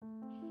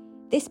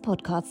This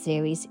podcast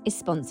series is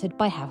sponsored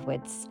by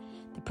Havwoods,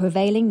 the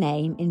prevailing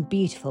name in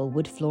beautiful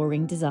wood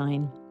flooring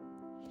design.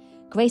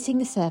 Gracing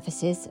the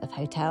surfaces of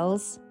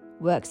hotels,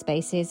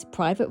 workspaces,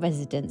 private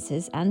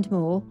residences and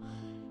more,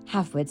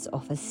 Havwoods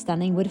offers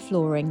stunning wood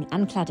flooring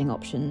and cladding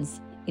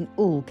options in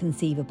all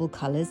conceivable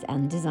colours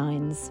and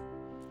designs.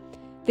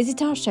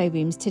 Visit our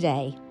showrooms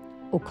today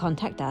or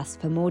contact us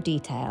for more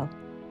detail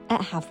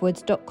at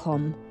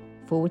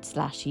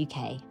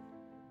havwoods.com/UK.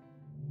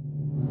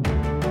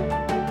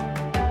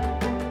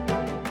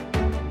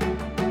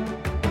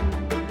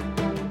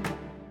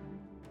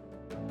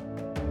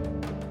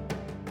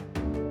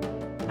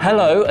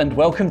 Hello and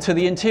welcome to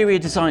the Interior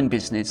Design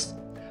Business.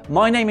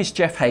 My name is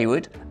Jeff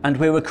Hayward and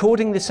we're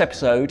recording this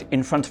episode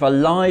in front of a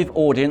live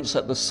audience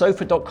at the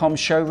sofa.com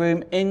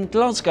showroom in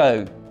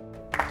Glasgow.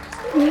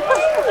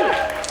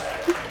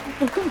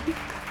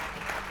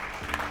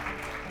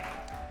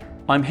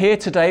 I'm here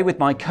today with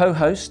my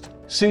co-host,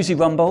 Susie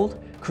Rumbold,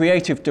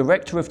 Creative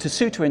Director of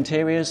Tessuto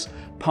Interiors,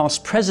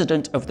 past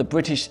President of the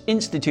British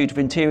Institute of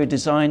Interior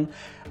Design,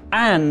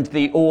 and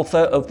the author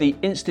of the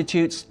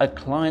Institute's A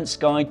Client's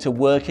Guide to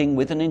Working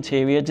with an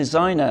Interior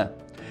Designer.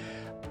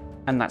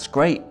 And that's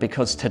great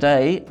because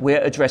today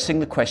we're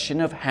addressing the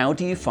question of how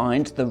do you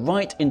find the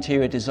right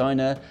interior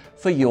designer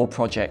for your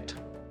project?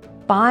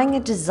 Buying a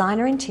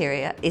designer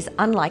interior is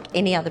unlike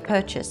any other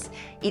purchase.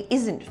 It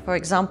isn't, for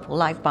example,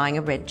 like buying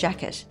a red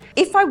jacket.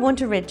 If I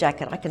want a red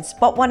jacket, I can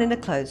spot one in a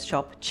clothes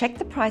shop, check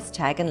the price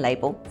tag and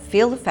label,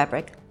 feel the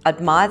fabric,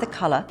 admire the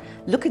colour,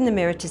 look in the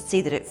mirror to see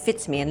that it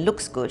fits me and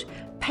looks good,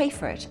 pay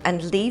for it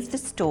and leave the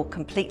store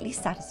completely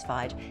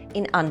satisfied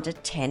in under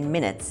 10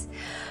 minutes.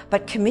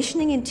 But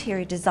commissioning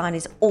interior design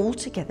is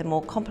altogether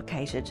more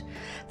complicated.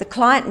 The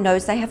client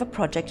knows they have a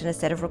project and a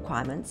set of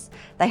requirements,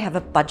 they have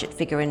a budget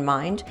figure in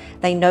mind,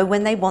 they know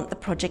when they want the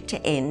project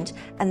to end,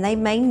 and they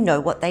may know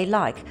what they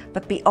like,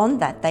 but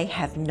beyond that they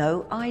have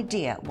no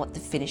idea what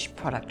the finished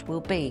product will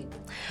be.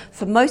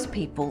 For most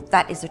people,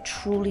 that is a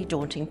truly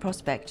daunting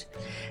prospect.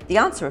 The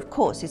answer, of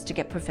course, is to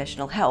get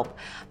professional help,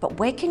 but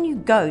where can you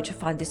go to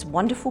find this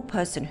wonderful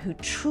person who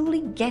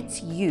truly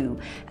gets you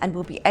and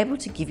will be able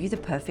to give you the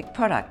perfect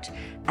product?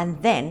 And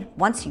then,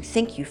 once you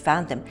think you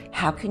found them,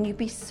 how can you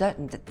be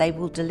certain that they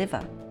will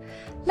deliver?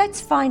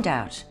 Let's find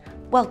out.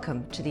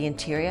 Welcome to the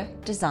Interior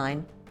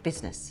Design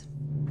Business.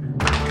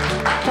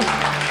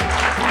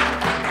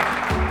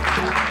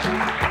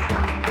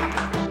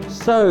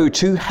 So,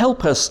 to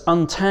help us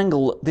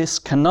untangle this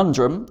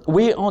conundrum,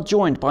 we are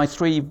joined by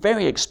three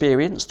very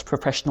experienced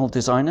professional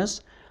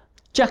designers: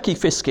 Jackie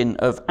Fisken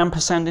of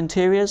Ampersand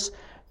Interiors,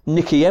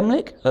 Nicky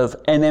Emlick of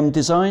NM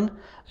Design,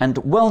 and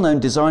well-known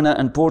designer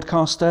and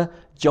broadcaster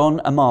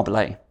John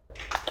Amabile.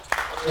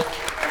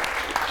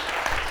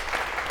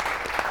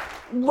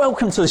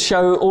 Welcome to the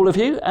show, all of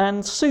you.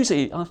 And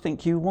Susie, I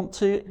think you want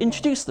to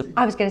introduce them.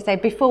 I was going to say,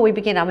 before we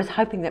begin, I was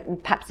hoping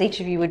that perhaps each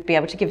of you would be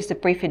able to give us a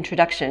brief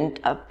introduction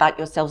about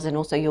yourselves and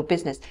also your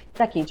business.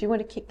 Jackie, do you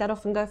want to kick that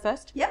off and go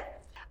first? Yep.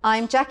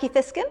 I'm Jackie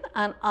Fisken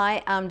and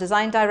I am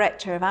Design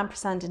Director of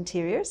Ampersand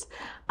Interiors,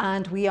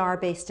 and we are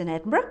based in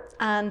Edinburgh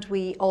and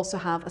we also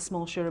have a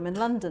small showroom in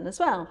London as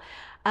well.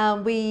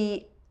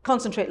 We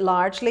concentrate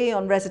largely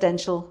on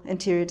residential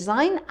interior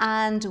design,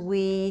 and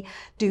we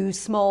do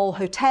small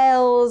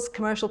hotels,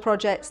 commercial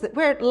projects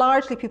where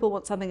largely people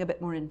want something a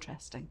bit more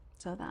interesting.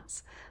 So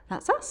that's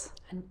us.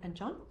 And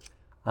John?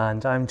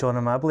 And I'm John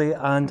Amabile,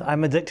 and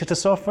I'm addicted to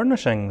soft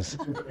furnishings.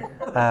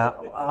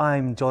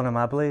 I'm John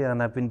Amabile,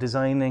 and I've been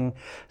designing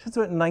since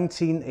about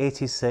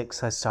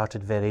 1986. I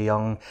started very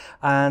young,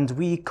 and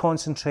we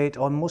concentrate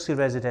on mostly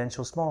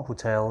residential small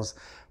hotels,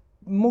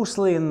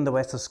 mostly in the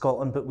west of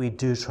Scotland, but we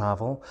do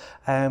travel.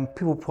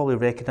 People probably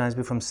recognise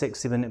me from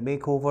 60-Minute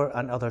Makeover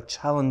and other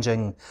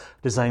challenging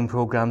design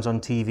programmes on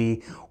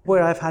TV,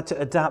 where I've had to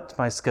adapt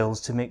my skills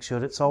to make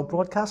sure it's all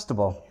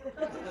broadcastable.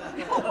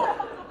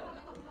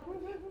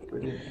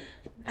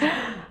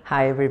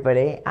 Hi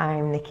everybody,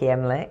 I'm Nicky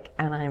Emlick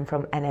and I'm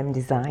from NM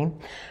Design.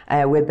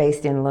 We're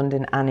based in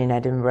London and in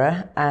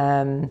Edinburgh.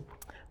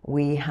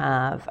 We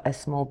have a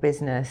small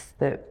business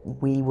that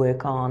we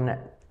work on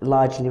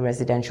largely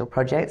residential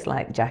projects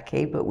like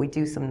Jackie, but we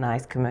do some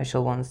nice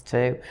commercial ones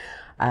too.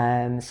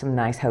 Some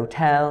nice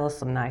hotels,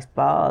 some nice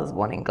bars,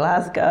 one in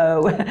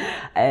Glasgow.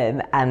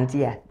 And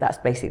yeah, that's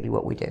basically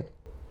what we do.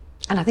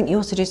 And I think you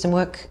also do some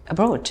work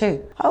abroad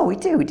too. Oh, we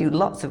do. We do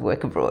lots of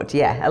work abroad.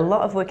 Yeah, a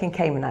lot of work in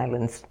Cayman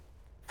Islands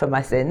for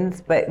my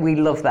sins, but we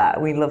love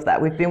that. We love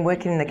that. We've been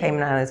working in the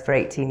Cayman Islands for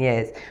 18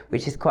 years,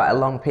 which is quite a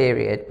long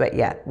period. But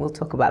yeah, we'll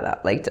talk about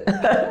that later.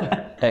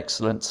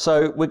 Excellent.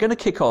 So we're going to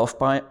kick off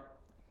by,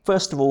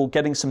 first of all,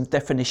 getting some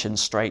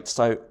definitions straight.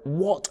 So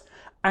what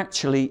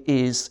actually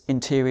is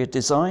interior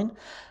design?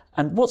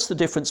 And what's the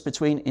difference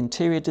between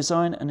interior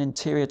design and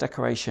interior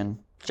decoration?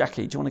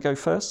 Jackie, do you want to go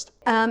first?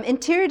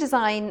 Interior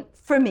design,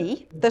 for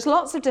me, there's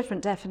lots of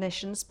different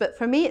definitions, but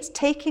for me it's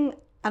taking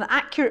an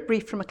accurate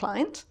brief from a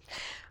client,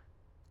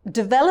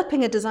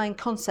 developing a design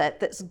concept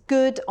that's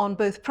good on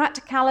both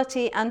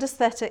practicality and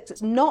aesthetics.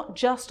 It's not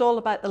just all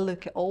about the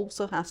look, it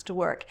also has to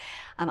work,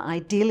 and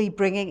ideally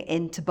bringing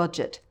into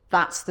budget.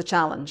 That's the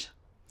challenge.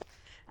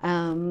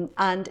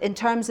 And in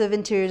terms of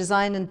interior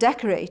design and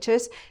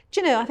decorators, do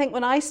you know, I think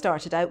when I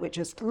started out, which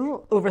was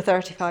over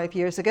 35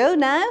 years ago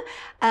now,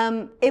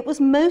 it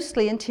was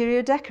mostly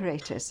interior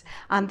decorators.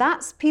 And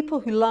that's people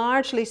who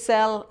largely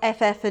sell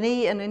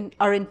FF&E and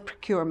are in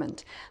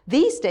procurement.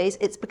 These days,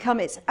 it's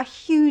a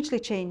hugely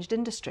changed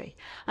industry.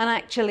 And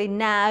actually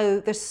now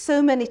there's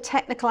so many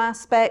technical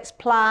aspects,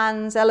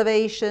 plans,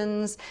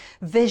 elevations,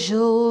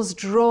 visuals,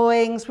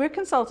 drawings. We're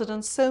consulted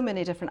on so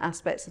many different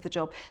aspects of the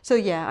job. So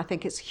yeah, I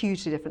think it's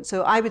hugely different.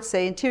 So I would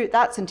say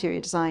that's interior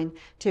design,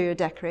 interior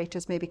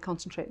decorators maybe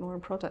concentrate more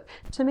on product.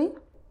 To me?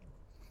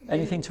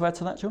 Anything to add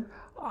to that, John?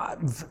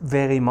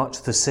 Very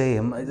much the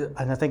same,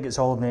 and I think it's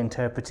all in the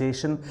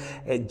interpretation.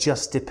 It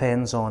just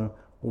depends on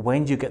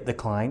when you get the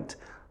client,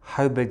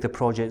 how big the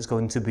project's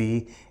going to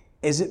be.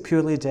 Is it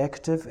purely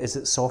decorative? Is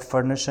it soft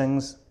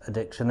furnishings?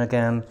 Addiction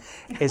again.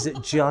 Is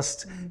it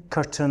just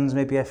curtains,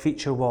 maybe a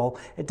feature wall?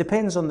 It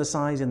depends on the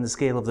size and the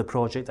scale of the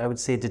project. I would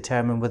say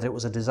determine whether it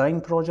was a design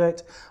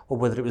project or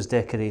whether it was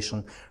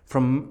decoration.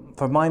 For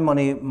my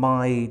money,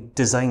 my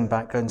design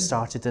background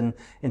started in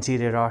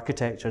interior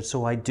architecture,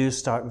 so I do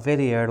start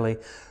very early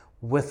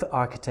with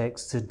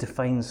architects to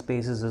define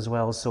spaces as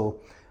well.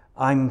 So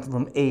I'm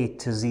from A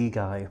to Z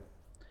guy.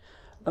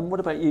 And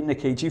what about you,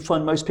 Nicky? Do you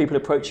find most people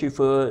approach you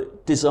for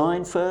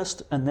design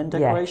first and then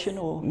decoration?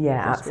 Yes. Or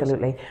yeah,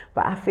 absolutely.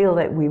 But I feel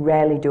that we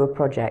rarely do a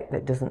project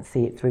that doesn't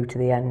see it through to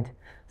the end.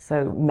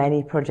 So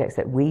many projects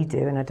that we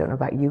do, and I don't know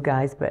about you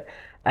guys, but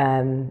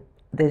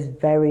there's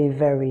very,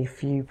 very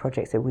few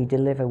projects that we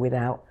deliver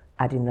without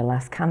adding the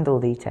last candle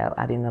detail,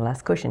 adding the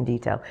last cushion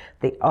detail,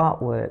 the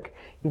artwork,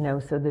 you know,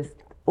 so there's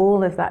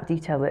all of that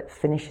detail that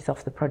finishes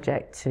off the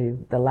project to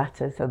the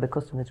latter, so the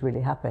customer's really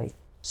happy.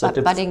 So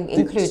but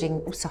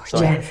including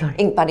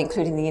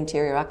the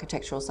interior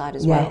architectural side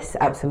as well. Yes,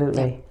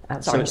 absolutely.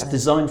 So it's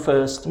design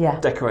first,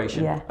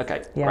 decoration. Yeah.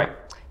 Okay, Yeah. great.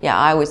 Yeah,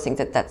 I always think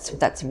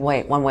that's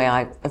one way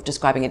of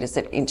describing it is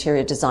that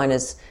interior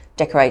designers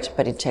decorate,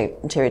 but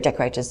interior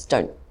decorators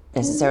don't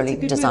necessarily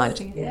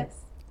design. Yes.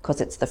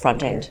 Because it's the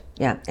front end.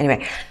 Yeah.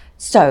 Anyway,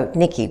 so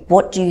Nicky,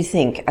 what do you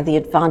think are the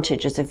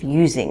advantages of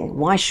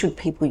why should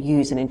people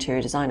use an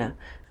interior designer?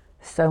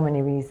 So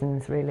many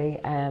reasons, really.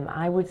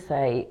 I would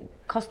say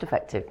cost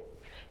effective.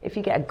 If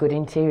you get a good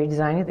interior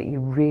designer that you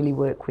really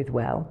work with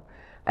well,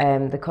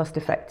 the cost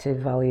effective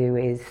value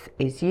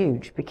is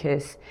huge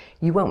because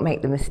you won't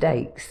make the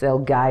mistakes. They'll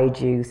guide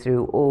you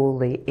through all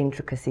the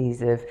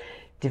intricacies of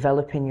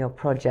developing your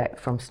project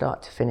from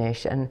start to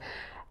finish, and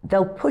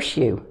they'll push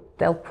you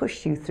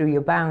through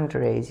your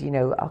boundaries. You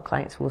know, our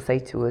clients will say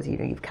to us, you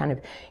know,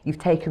 you've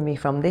taken me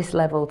from this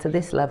level to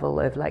this level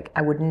of like,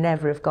 I would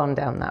never have gone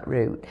down that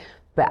route,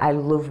 but I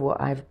love what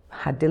I've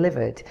had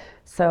delivered.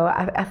 So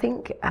I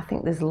think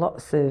there's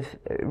lots of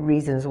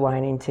reasons why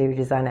an interior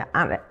designer,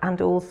 and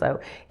also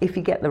if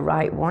you get the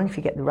right one, if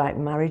you get the right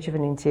marriage of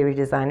an interior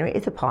designer,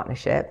 it's a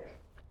partnership.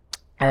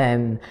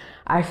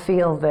 I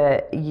feel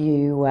that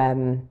you,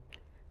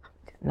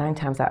 9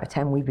 times out of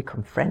 10, we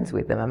become friends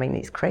with them. I mean,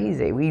 it's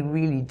crazy. We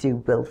really do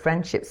build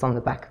friendships on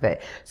the back of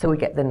it. So we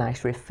get the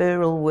nice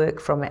referral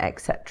work from it,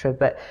 etc.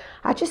 But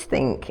I just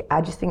think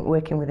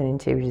working with an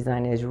interior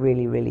designer is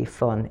really, really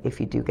fun if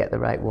you do get the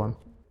right one.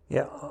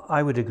 Yeah,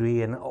 I would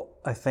agree, and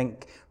I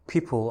think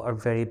people are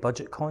very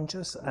budget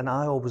conscious, and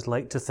I always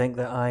like to think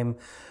that I'm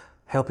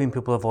helping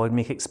people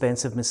make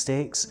expensive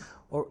mistakes,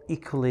 or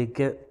equally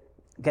get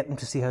them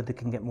to see how they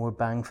can get more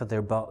bang for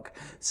their buck.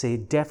 Say,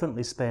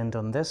 definitely spend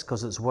on this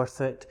because it's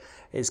worth it,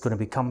 it's going to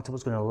be comfortable,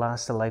 it's going to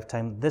last a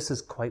lifetime. This is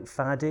quite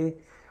faddy,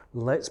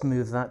 let's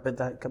move that, but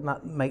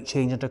that might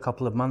change in a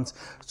couple of months.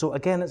 So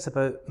again, it's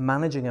about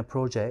managing a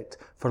project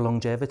for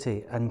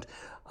longevity, and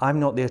I'm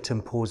not there to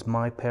impose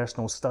my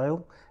personal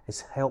style.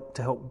 It's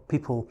to help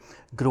people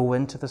grow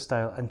into the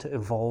style and to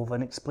evolve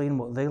and explain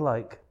what they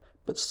like.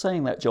 But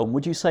saying that, John,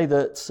 would you say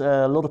that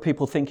a lot of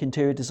people think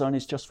interior design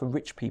is just for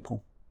rich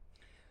people?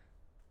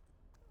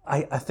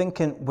 I think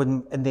in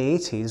the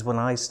 80s when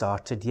I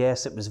started,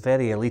 yes, it was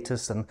very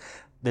elitist, and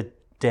the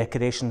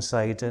decoration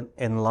side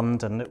in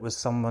London, it was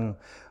someone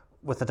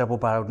with a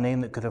double-barreled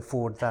name that could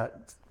afford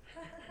that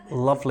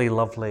lovely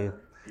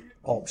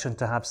option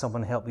to have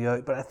someone help you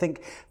out. But I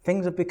think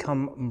things have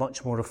become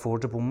much more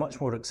affordable, much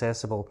more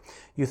accessible.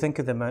 You think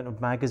of the amount of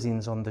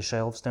magazines on the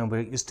shelves now, where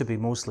it used to be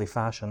mostly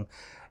fashion.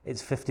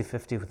 It's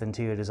 50-50 with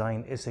interior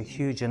design. It's a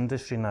huge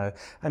industry now,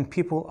 and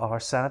people are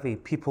savvy.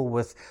 People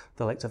with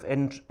the likes of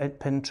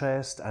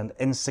Pinterest and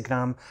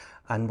Instagram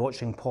and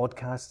watching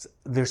podcasts,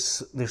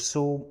 there's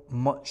so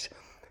much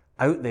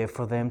out there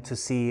for them to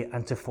see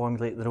and to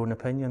formulate their own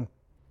opinion.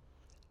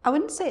 I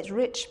wouldn't say it's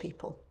rich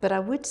people, but I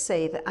would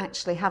say that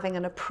actually having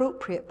an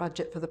appropriate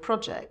budget for the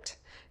project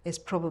is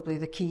probably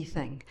the key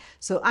thing.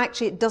 So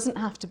actually it doesn't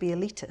have to be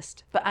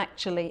elitist, but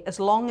actually as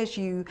long as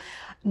you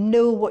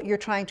know what you're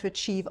trying to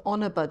achieve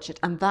on a budget,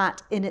 and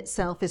that in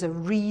itself is a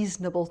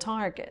reasonable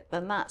target,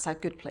 then that's a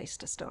good place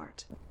to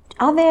start.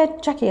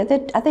 Jackie,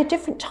 are there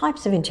different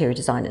types of interior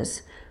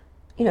designers?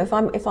 You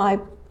know, if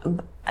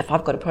if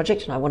I've got a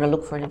project and I want to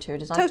look for an interior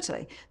designer?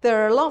 Totally.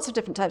 There are lots of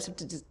different types of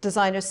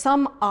designers.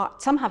 Some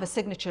have a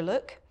signature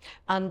look,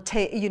 and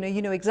you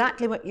know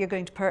exactly what you're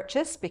going to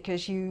purchase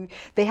because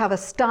they have a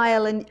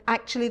style, and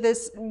actually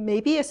there's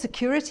maybe a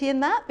security in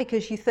that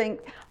because you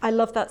think, I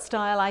love that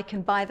style, I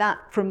can buy that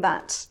from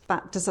that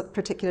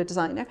particular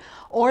designer.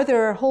 Or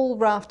there are a whole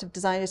raft of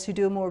designers who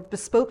do a more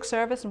bespoke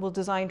service and will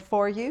design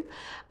for you.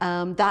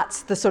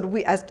 That's the sort of,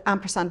 as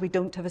Ampersand, we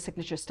don't have a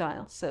signature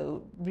style,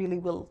 so really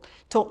we'll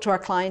talk to our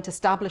client,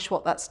 establish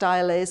what that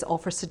style is,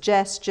 offer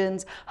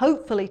suggestions,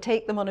 hopefully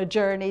take them on a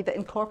journey that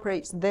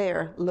incorporates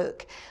their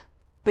look.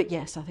 But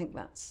yes, I think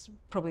that's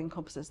probably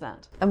encompasses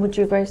that. And would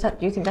you agree with that?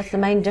 Do you think that's the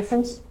main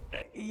difference?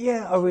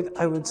 Yeah, I would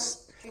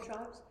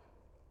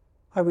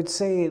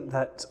say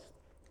that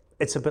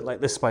it's a bit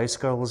like the Spice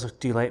Girls.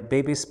 Do you like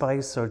baby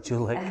spice or do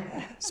you like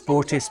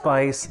sporty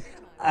spice?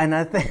 And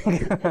I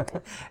think,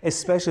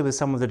 especially with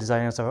some of the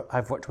designers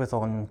I've worked with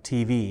on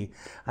TV,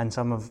 and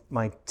some of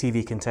my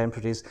TV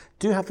contemporaries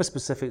do have a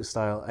specific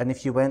style. And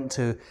if you went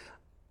to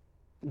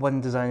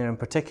one designer in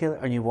particular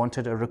and you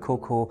wanted a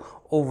Rococo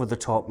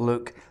over-the-top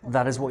look,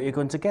 that is what you're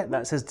going to get.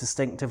 That's his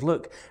distinctive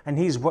look. And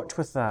he's worked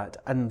with that,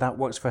 and that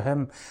works for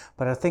him.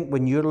 But I think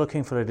when you're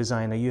looking for a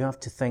designer, you have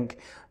to think,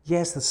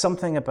 yes, there's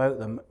something about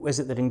them. Is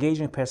it their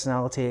engaging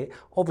personality?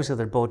 Obviously,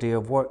 their body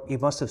of work. You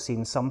must have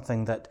seen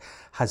something that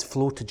has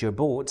floated your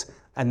boat,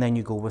 and then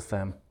you go with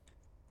them.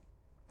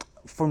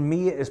 For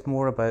me, it's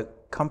more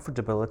about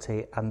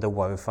comfortability and the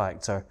wow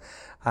factor.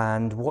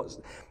 And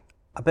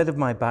a bit of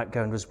my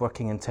background was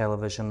working in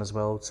television as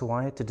well, so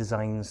I had to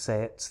design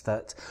sets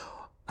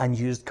and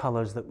used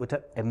colours that would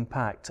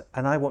impact.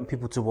 And I want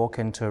people to walk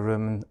into a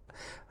room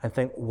and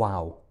think,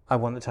 wow, I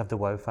want it to have the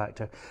wow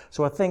factor.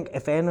 So I think,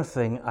 if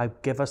anything, I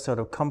give a sort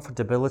of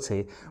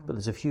comfortability, but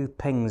there's a few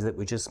pings that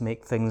would just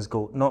make things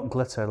go, not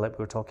glitter like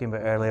we were talking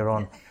about earlier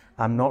on.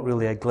 I'm not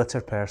really a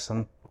glitter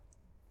person.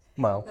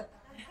 Well,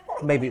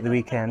 maybe at the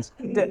weekends,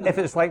 if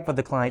it's right for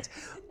the client.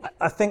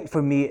 I think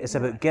for me, it's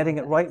about getting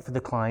it right for the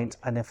client,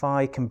 and if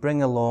I can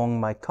bring along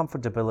my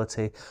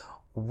comfortability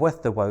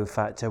with the wow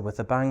factor, with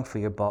the bang for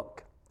your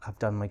buck, I've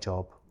done my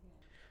job.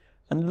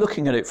 And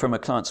looking at it from a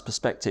client's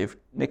perspective,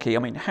 Nicky, I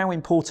mean, how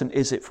important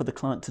is it for the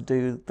client to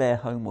do their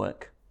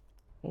homework?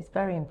 It's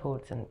very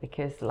important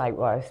because, like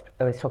what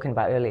I was talking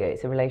about earlier,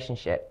 it's a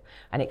relationship,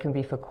 and it can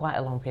be for quite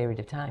a long period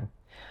of time.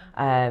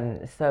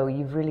 So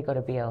you've really got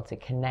to be able to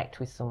connect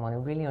with someone who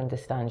really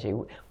understands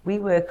you. We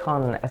work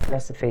on a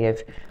philosophy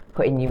of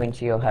putting you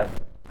into your home.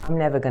 I'm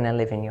never going to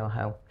live in your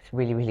home. It's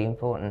really, really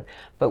important.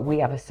 But we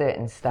have a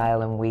certain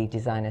style and we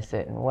design a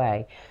certain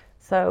way.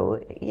 So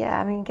yeah,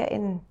 I mean,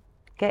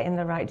 getting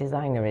the right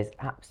designer is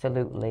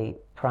absolutely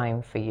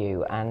prime for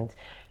you. And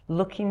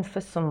looking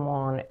for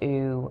someone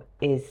who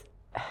is,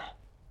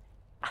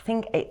 I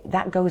think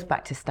that goes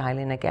back to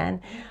styling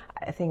again.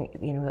 I think,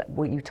 you know,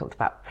 what you talked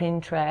about,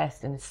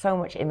 Pinterest and so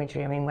much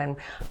imagery. I mean,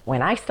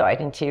 when I started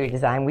interior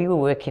design, we were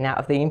working out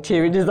of the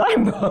interior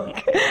design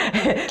book.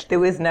 There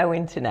was no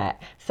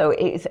internet. So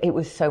it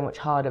was so much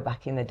harder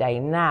back in the day.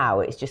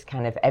 Now it's just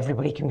kind of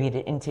everybody can be an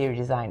interior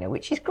designer,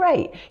 which is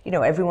great. You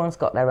know, everyone's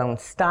got their own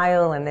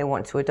style and they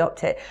want to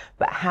adopt it.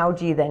 But how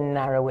do you then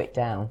narrow it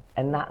down?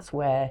 And that's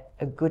where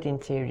a good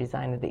interior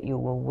designer that you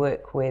will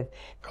work with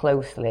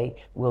closely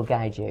will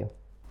guide you.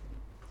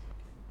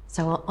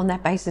 So on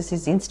that basis,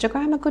 is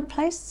Instagram a good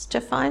place to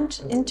find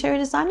interior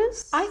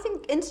designers? I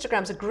think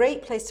Instagram's a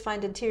great place to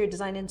find interior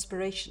design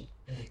inspiration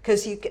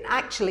because you can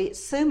actually,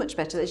 it's so much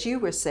better, as you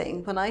were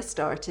saying, when I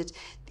started,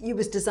 it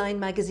was design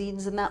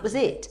magazines and that was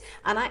it.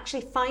 And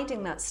actually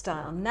finding that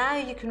style, now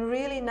you can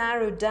really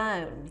narrow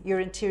down your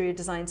interior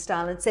design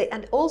style and say,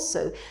 and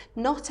also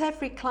not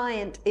every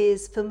client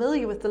is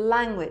familiar with the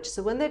language.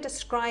 So when they're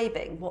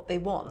describing what they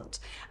want,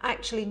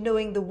 actually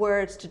knowing the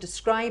words to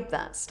describe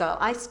that style.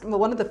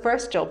 One of the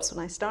first jobs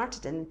when I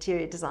started in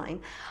interior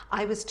design,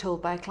 I was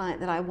told by a client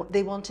that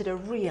they wanted a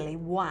really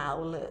wow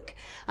look.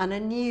 And a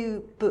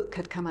new book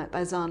had come out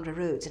by Zandra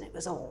Rhodes, and it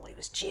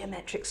was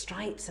geometric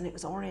stripes, and it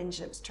was orange,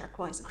 and it was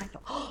turquoise, and I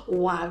thought, oh,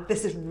 wow,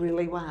 this is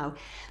really wow.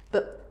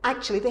 But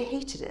actually they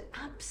hated it,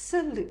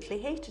 absolutely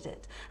hated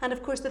it. And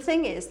of course the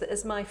thing is that,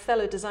 as my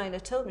fellow designer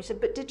told me, she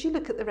said, but did you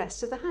look at the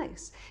rest of the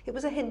house? It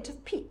was a hint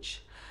of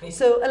peach.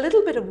 So a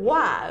little bit of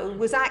wow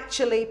was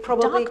actually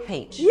probably... Dark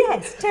peach.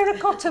 Yes,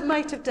 terracotta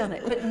might have done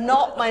it, but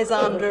not my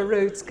Zandra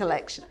Rhodes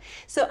collection.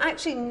 So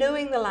actually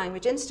knowing the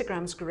language,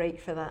 Instagram's great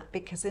for that,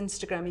 because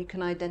Instagram you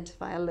can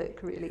identify a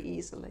look really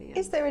easily.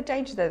 Is there a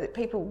danger though that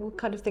people will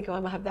kind of think, oh, I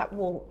might have that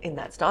wall in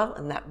that style,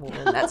 and that wall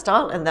in that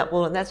style, and that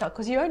wall in that style,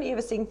 because you're only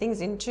ever seeing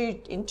things in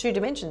two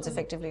dimensions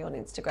effectively on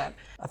Instagram.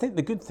 I think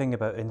the good thing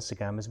about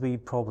Instagram is we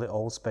probably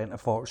all spent a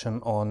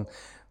fortune on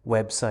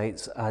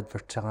websites,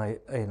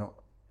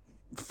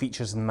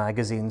 features in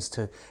magazines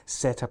to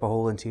set up a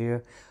whole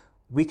interior.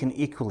 We can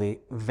equally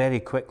very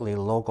quickly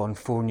log on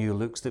 4 new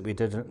looks that we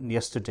did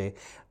yesterday,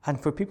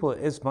 and for people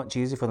it is much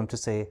easier for them to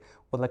say,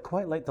 well, I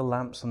quite like the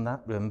lamps in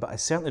that room, but I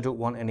certainly don't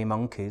want any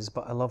monkeys,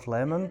 but I love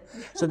lemon.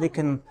 So they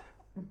can,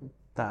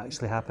 that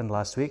actually happened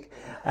last week.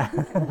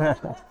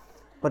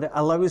 but it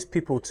allows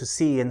people to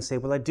see and say,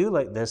 well, I do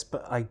like this,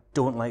 but I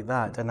don't like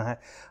that. And I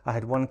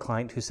had one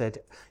client who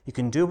said, you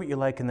can do what you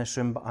like in this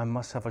room, but I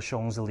must have a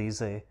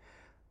Champs-Élysées.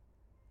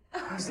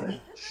 I was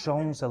like,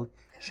 Champs-Élysées.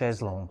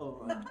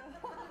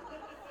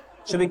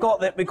 So we got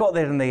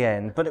there in the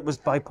end, but it was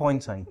by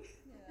pointing.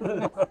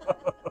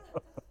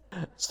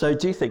 So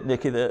do you think,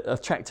 Nicky, that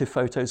attractive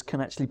photos can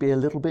actually be a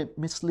little bit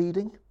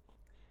misleading?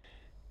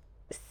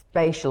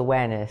 Spatial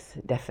awareness,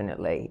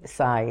 definitely.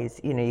 Size,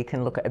 you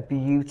can look at a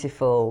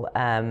beautiful,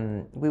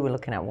 we were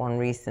looking at one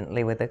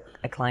recently with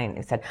a client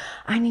who said,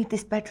 I need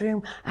this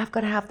bedroom, I've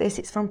got to have this,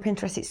 it's from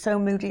Pinterest, it's so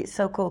moody, it's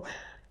so cool.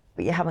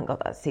 But you haven't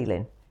got that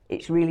ceiling.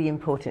 It's really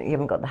important, you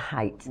haven't got the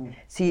height.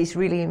 So it's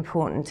really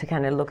important to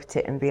kind of look at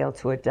it and be able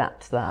to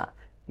adapt that.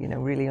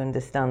 Really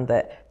understand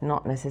that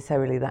not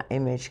necessarily that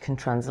image can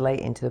translate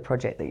into the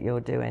project that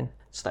you're doing.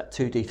 It's that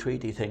 2D,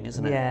 3D thing,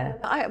 isn't it? Yeah.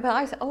 But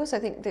I also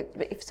think that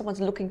if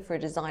someone's looking for a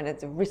designer,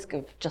 the risk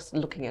of just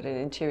looking at an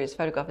interiors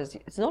photograph is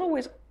it's not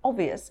always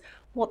obvious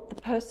what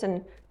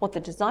the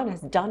designer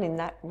has done in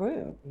that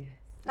room. Yeah.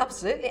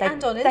 Absolutely,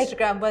 and on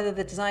Instagram, whether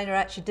the designer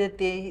actually did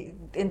the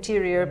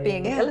interior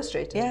being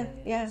illustrated.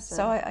 Yeah.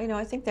 So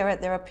I think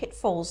there are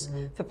pitfalls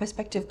for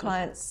prospective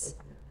clients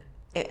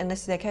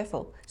unless they're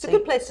careful. It's a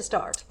good place to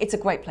start. It's a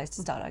great place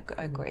to start.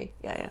 I agree.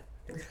 Yeah.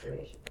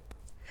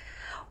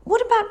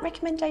 What about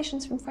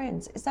recommendations from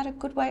friends? Is that a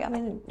good way? I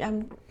mean,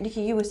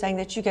 Nicky, you were saying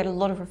that you get a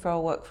lot of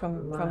referral work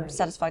from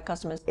satisfied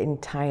customers.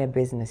 Entire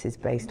business is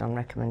based on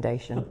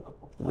recommendation,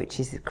 which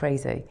is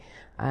crazy.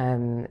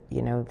 For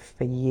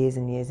years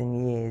and years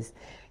and years,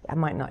 I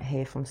might not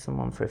hear from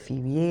someone for a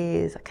few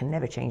years. I can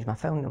never change my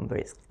phone number.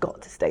 It's got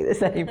to stay the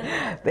same.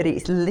 But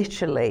it's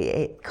literally,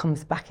 it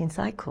comes back in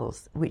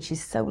cycles, which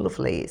is so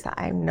lovely. It's like,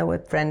 I know a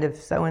friend of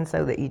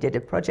so-and-so that you did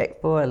a project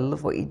for. I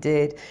love what you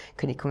did.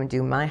 Can you come and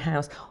do my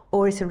house?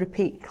 Or it's a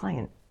repeat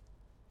client.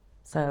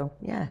 So,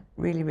 yeah,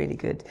 really, really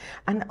good.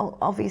 And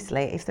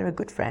obviously, if they're a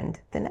good friend,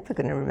 they're never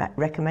going to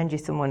recommend you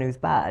someone who's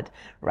bad,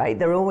 right?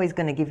 They're always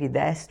going to give you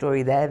their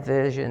story, their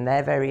version,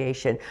 their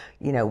variation,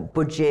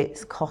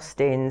 budgets,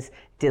 costings,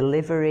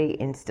 delivery,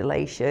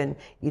 installation.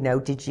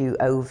 Did you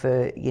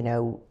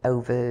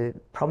over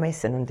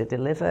promise and under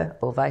deliver,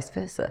 or vice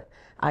versa?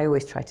 I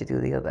always try to do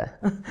the other.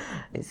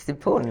 It's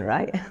important,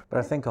 right? But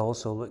I think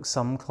also, look,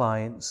 some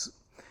clients,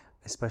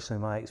 especially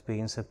in my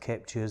experience, have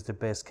kept you as the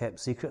best kept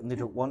secret and they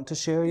don't want to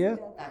share you.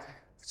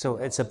 So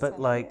it's a bit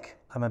like,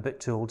 I'm a bit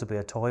too old to be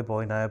a toy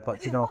boy now,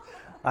 but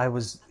I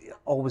was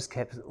always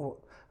kept,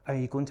 are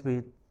you going to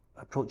be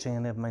approaching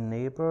any of my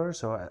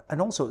neighbours?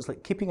 And also it's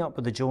like keeping up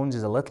with the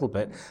Joneses a little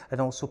bit, and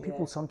also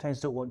people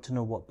sometimes don't want to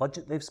know what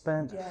budget they've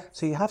spent.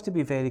 So you have to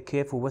be very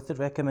careful with the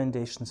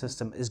recommendation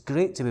system. It's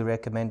great to be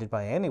recommended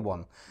by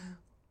anyone,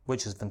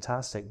 which is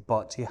fantastic,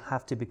 but you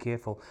have to be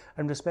careful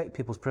and respect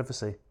people's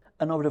privacy.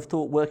 And I would have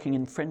thought, working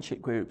in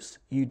friendship groups,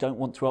 you don't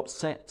want to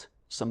upset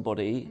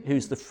somebody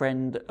who's the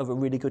friend of a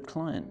really good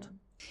client.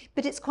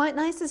 But it's quite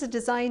nice as a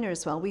designer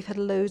as well. We've had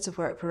loads of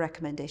work for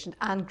recommendation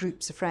and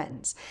groups of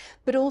friends.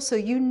 But also,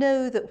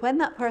 that when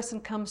that person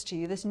comes to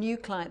you, this new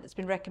client that's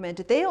been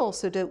recommended, they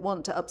also don't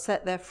want to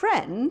upset their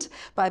friend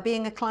by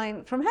being a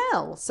client from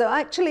hell. So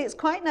actually, it's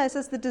quite nice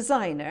as the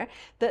designer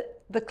that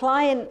the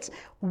client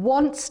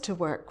wants to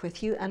work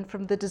with you, and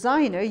from the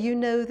designer,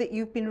 that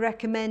you've been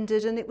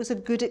recommended and it was a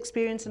good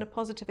experience and a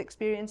positive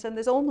experience, and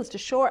there's almost a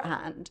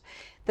shorthand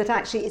that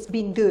actually it's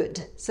been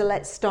good. So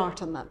let's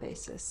start on that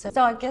basis.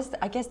 So I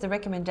guess the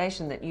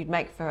recommendation that you'd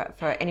make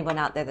for anyone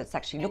out there that's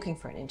actually looking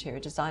for an interior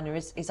designer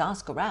is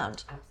ask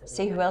around. Absolutely.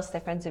 See who else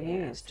their friends have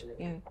used.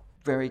 Yeah.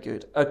 Very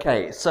good.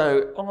 Okay,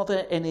 so are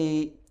there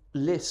any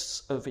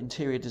lists of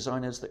interior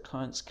designers that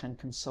clients can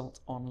consult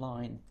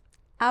online?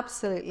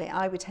 Absolutely.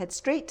 I would head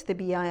straight to the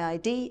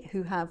BIID,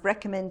 who have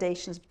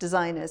recommendations of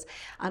designers,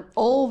 and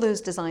all those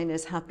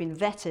designers have been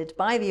vetted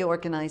by the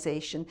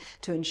organisation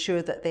to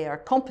ensure that they are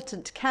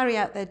competent to carry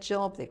out their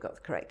job, they've got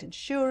the correct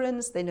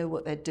insurance, they know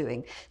what they're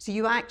doing. So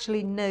you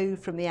actually know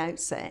from the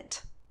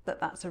outset that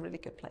that's a really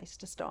good place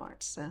to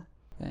start. So.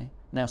 Okay.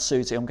 Now,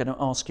 Susie, I'm going to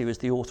ask you as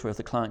the author of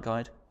the client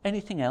guide,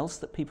 anything else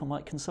that people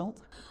might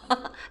consult?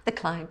 The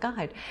client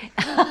guide.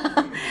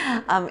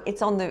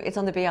 It's on the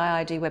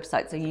BIID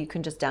website, so you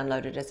can just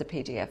download it as a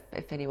PDF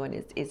if anyone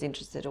is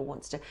interested or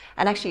wants to.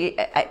 And actually,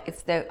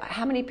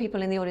 how many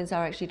people in the audience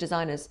are actually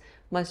designers?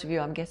 Most of you,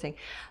 I'm guessing.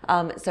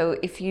 So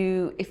if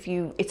you,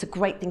 it's a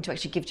great thing to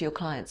actually give to your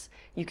clients.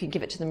 You can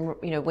give it to them,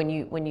 when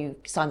you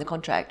sign the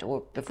contract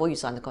or before you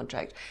sign the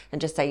contract,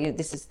 and just say,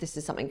 this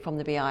is something from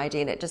the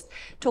BIID, and it just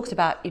talks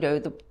about,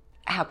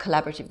 how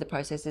collaborative the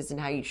process is and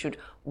how you should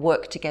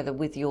work together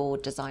with your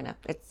designer.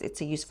 It's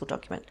a useful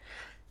document.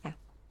 Yeah.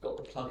 Got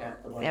the plug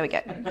out the way. There we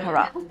go.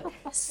 Hurrah.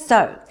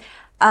 So,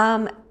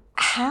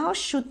 how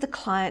should the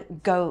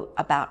client go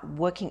about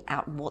working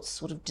out what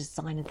sort of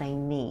designer they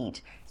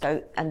need?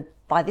 So, and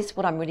by this,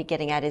 what I'm really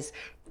getting at is,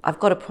 I've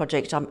got a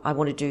project, I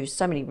want to do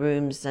so many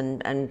rooms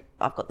and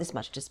I've got this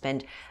much to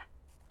spend.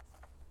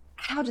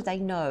 How do they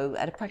know,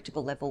 at a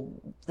practical level,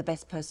 the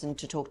best person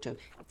to talk to?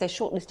 If they're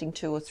shortlisting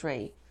 2 or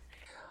 3?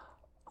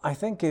 I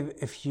think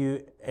if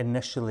you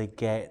initially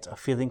get a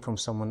feeling from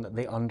someone that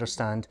they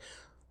understand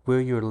where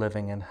you're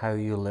living and how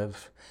you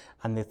live,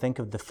 and they think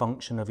of the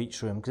function of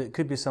each room, because it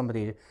could be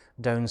somebody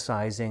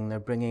downsizing, they're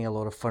bringing a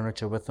lot of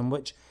furniture with them,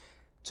 which,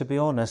 to be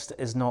honest,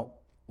 is not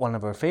one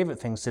of our favourite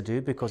things to do,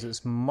 because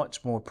it's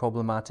much more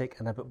problematic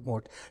and a bit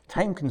more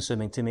time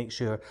consuming to make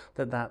sure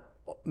that that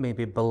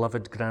maybe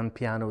beloved grand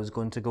piano is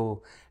going to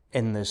go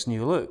in this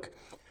new look.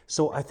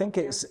 So I think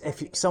it's,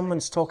 if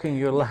someone's talking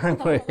your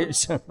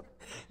language,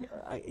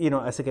 you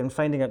know, as again,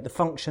 finding out the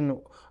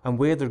function and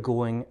where they're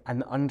going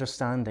and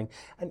understanding,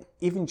 and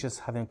even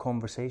just having a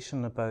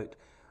conversation about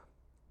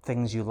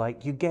things you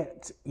like, you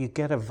get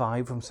a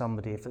vibe from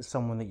somebody if it's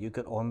someone that you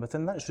get on with,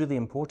 and that's really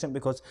important,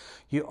 because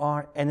you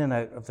are in and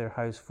out of their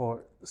house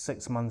for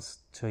 6 months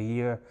to a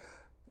year,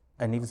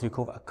 and even through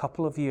COVID, a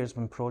couple of years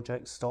when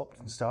projects stopped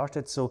and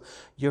started. So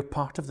you're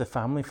part of the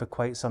family for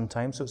quite some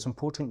time, so it's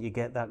important you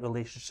get that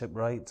relationship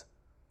right.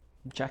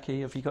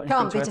 Jackie, have you got anything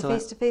to add to that? Can't beat a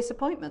face-to-face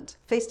appointment.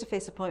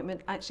 Face-to-face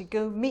appointment, actually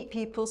go meet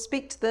people,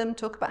 speak to them,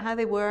 talk about how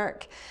they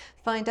work,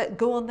 find out,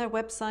 go on their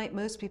website.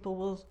 Most people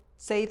will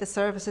say the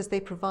services they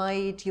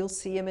provide. You'll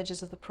see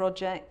images of the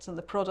projects and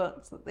the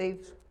products that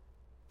they've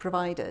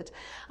provided.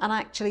 And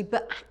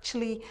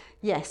actually,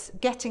 yes,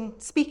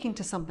 speaking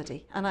to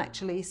somebody and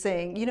actually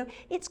saying, you know,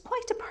 it's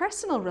quite a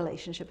personal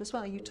relationship as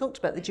well. You talked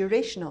about the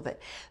duration of it,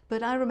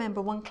 but I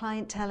remember one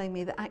client telling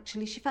me that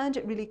actually she found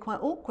it really quite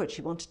awkward.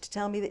 She wanted to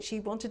tell me that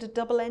she wanted a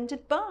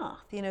double-ended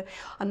bath. You know,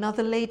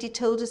 another lady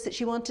told us that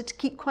she wanted to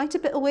keep quite a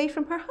bit away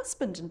from her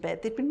husband in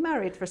bed. They'd been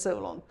married for so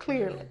long,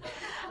 clearly.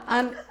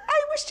 And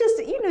I was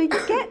just, you know,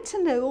 you get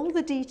to know all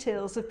the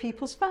details of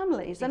people's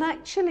families, and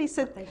actually,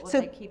 What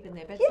they keep in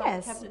their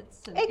bedside cabinets.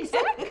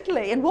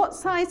 Exactly. And what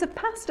size of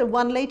pasta?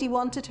 One lady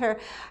wanted her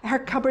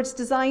cupboards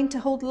designed to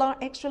hold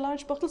extra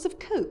large bottles of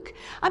Coke.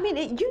 I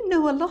mean, you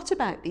know a lot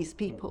about these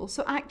people,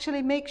 so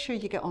actually make sure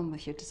you get on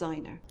with your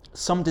designer.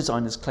 Some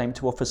designers claim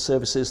to offer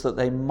services that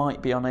they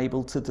might be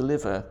unable to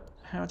deliver.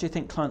 How do you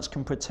think clients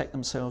can protect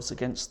themselves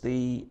against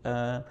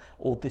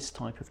or this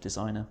type of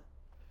designer?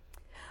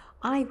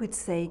 I would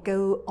say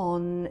go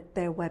on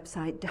their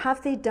website.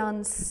 Have they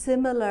done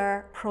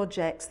similar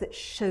projects that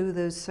show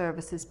those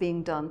services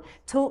being done?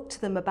 Talk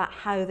to them about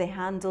how they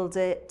handled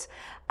it.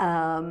 You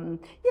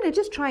know,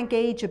 just try and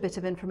gauge a bit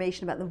of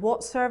information about them.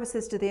 What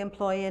services do they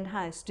employ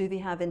in-house? Do they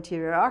have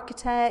interior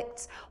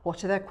architects?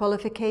 What are their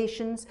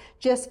qualifications?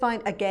 Just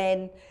find,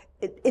 again,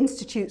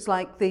 institutes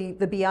like the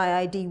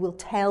BIID will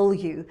tell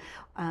you.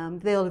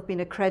 They'll have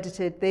been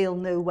accredited. They'll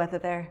know whether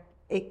they're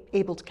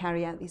able to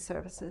carry out these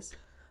services.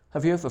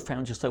 Have you ever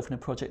found yourself in a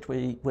project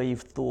where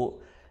you've thought,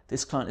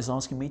 this client is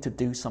asking me to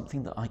do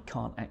something that I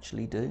can't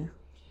actually do?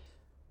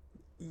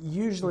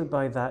 Usually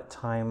by that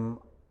time,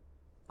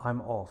 I'm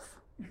off.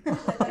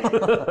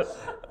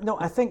 No,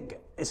 I think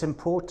it's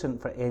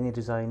important for any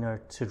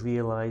designer to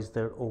realise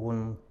their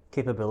own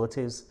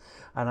capabilities,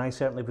 and I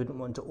certainly wouldn't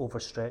want to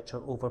overstretch or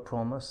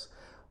overpromise,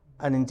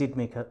 and indeed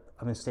make a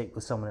mistake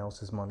with someone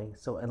else's money.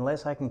 So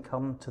unless I can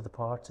come to the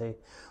party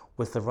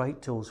with the right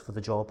tools for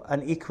the job,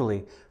 and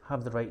equally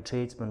have the right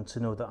tradesmen to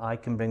know that I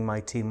can bring my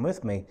team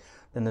with me,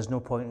 then there's no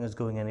point in us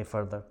going any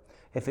further.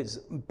 If it's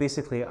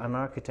basically an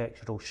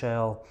architectural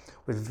shell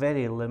with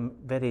very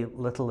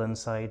little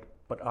inside,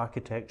 but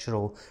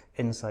architectural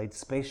inside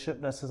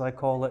spaceshipness, as I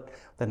call it,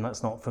 then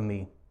that's not for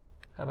me.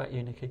 How about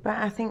you, Nicky? But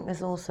I think there's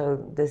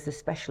the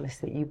specialists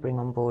that you bring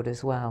on board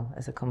as well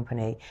as a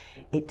company.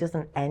 It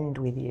doesn't end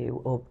with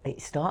you, or it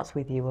starts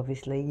with you.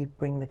 Obviously, you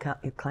bring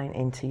your client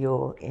into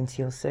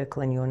your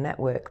circle and your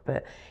network.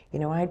 But you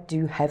know, I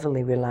do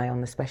heavily rely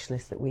on the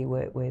specialists that we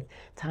work with,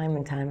 time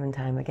and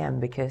time again,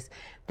 because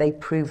they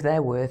prove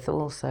their worth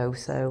also.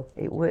 So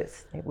it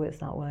works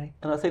that way.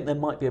 And I think there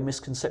might be a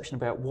misconception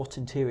about what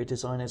interior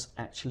designers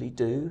actually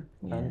do,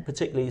 and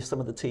particularly some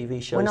of the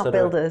TV shows. We're not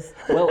builders.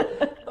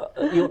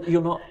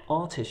 You're not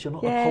artists, you're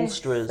not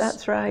upholsterers.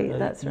 That's right,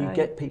 you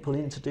get people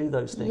in to do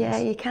those things. Yeah,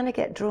 you kind of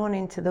get drawn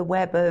into the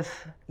web of,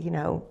 you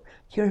know,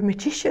 you're a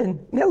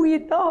magician. No, you're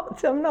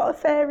not. I'm not a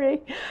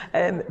fairy.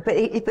 But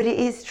it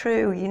is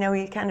true. You know,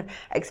 you're kind of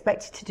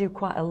expected to do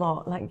quite a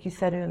lot. Like you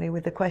said earlier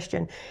with the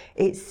question,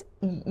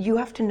 you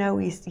have to know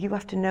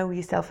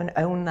yourself and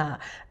own that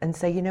and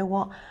say, you know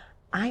what,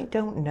 I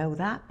don't know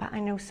that, but I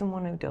know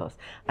someone who does.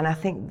 And I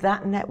think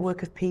that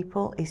network of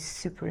people is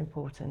super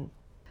important.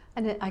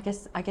 And I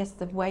guess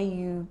the way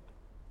you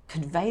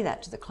convey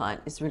that to the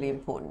client is really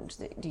important.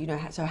 Do you know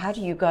how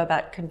do you go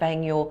about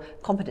conveying your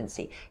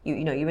competency?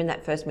 You know, you're in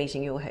that first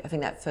meeting, you're having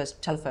that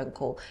first telephone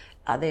call.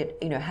 How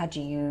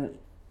do you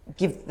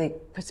give the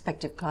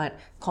prospective client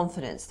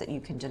confidence that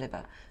you can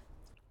deliver?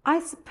 I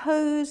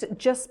suppose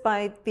just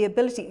by the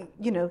ability,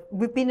 you know,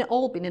 we've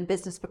all been in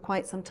business for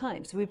quite some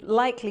time, so we've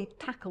likely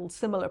tackled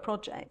similar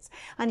projects,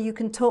 and you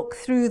can talk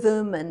through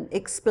them and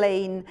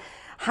explain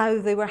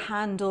how they were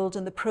handled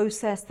and the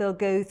process they'll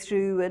go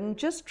through, and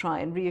just try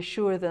and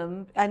reassure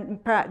them,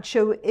 and perhaps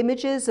show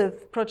images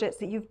of projects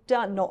that you've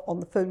done, not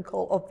on the phone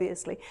call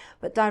obviously,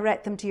 but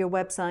direct them to your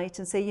website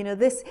and say, you know,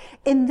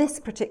 in this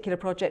particular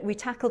project we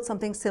tackled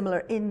something similar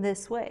in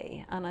this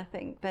way. And I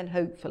think then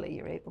hopefully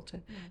you're able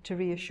to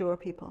reassure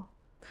people.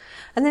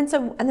 And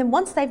then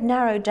once they've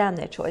narrowed down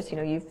their choice, you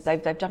know,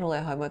 they've done all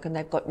their homework and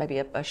they've got maybe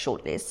a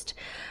short list,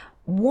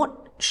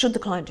 what should the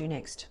client do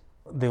next?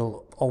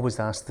 They'll always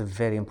ask the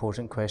very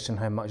important question,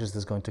 how much is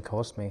this going to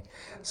cost me?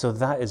 So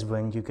that is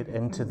when you get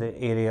into the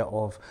area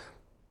of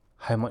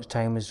how much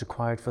time is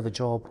required for the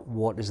job,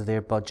 what is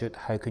their budget,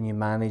 how can you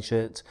manage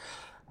it?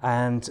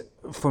 And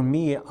for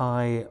me,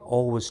 I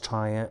always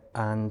try it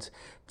and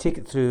take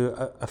it through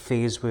a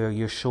phase where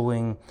you're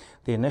showing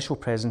the initial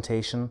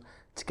presentation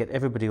to get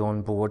everybody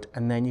on board,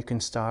 and then you can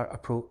start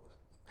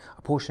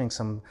apportioning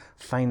some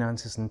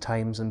finances and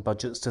times and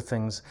budgets to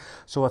things.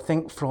 So I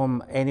think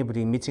from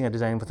anybody meeting a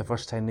design for the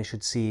first time, they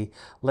should see,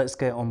 let's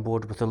get on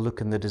board with the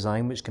look and the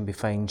design, which can be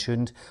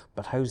fine-tuned,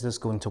 but how's this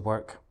going to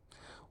work?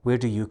 Where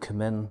do you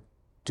come in?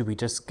 Do we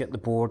just get the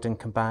board and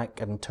come back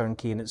and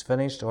turnkey and it's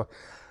finished, or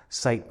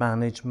site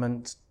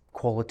management,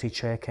 quality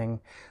checking?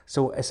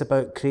 So it's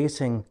about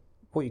creating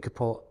what you could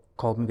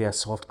call maybe a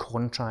soft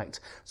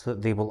contract so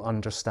that they will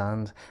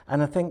understand.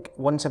 And I think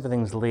once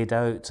everything's laid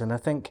out, and I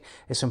think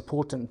it's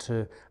important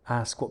to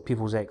ask what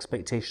people's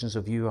expectations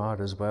of you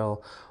are as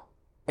well.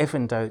 If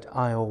in doubt,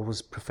 I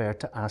always prefer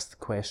to ask the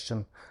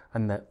question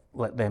and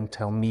let them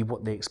tell me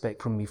what they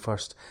expect from me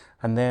first,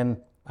 and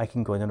then I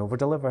can go in and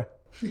over-deliver.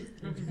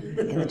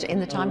 in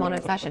the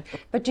time-honoured fashion.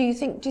 But do you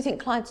think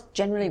clients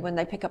generally, when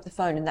they pick up the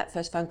phone in that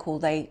first phone call,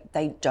 they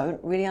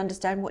don't really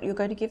understand what you're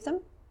going to give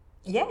them?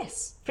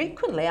 Yes,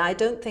 frequently. I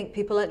don't think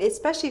people,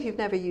 especially if you've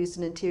never used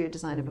an interior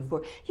designer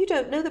before, you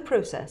don't know the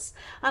process.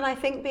 And I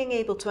think being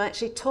able to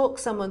actually talk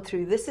someone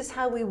through, this is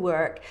how we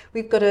work.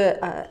 We've got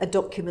a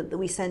document that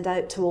we send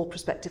out to all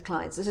prospective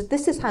clients.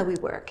 This is how we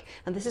work,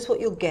 and this is what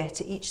you'll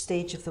get at each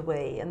stage of the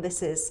way. And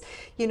this is,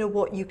 you know,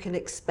 what you can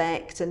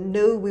expect. And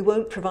no, we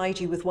won't provide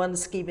you with one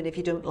scheme, and if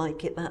you don't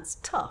like it, that's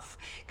tough.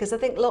 Because I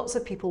think lots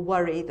of people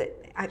worry that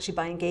actually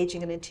by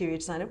engaging an interior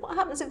designer, what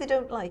happens if they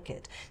don't like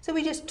it? So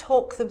we just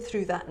talk them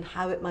through that and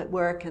how it might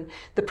work, and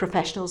the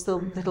professionals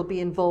that'll be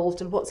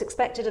involved, and what's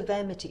expected of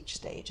them at each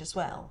stage as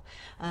well.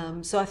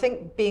 So I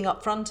think being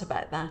upfront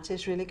about that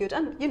is really good.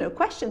 And, you know,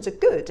 questions are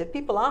good. If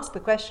people ask the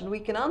question,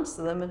 we can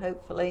answer them and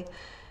hopefully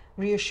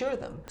reassure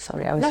them.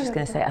 Sorry, I was just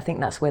going to say, I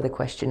think that's where the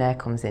questionnaire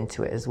comes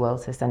into it as well,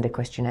 to send a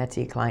questionnaire to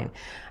your client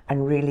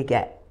and really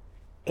get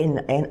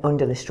in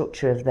under the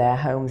structure of their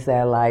homes,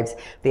 their lives,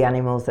 the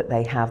animals that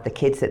they have, the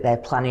kids that they're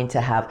planning to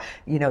have,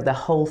 you know, the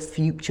whole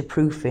future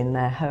proof in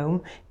their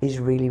home is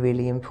really,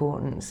 really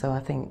important. So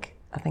I think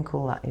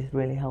all that is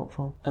really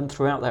helpful. And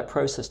throughout that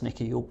process,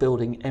 Nicky, you're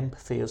building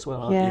empathy as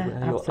well, aren't Yeah, you?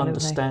 absolutely. You're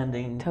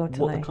understanding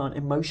what the client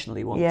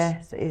emotionally wants.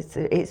 Yes,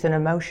 it's an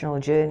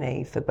emotional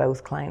journey for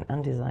both client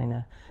and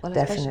designer. Well,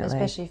 definitely.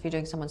 especially if you're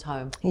doing someone's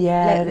home.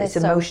 Yeah, Less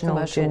it's so emotional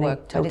commercial journey, work,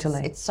 but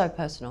totally. It's so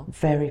personal.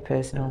 Very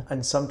personal.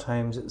 And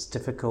sometimes it's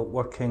difficult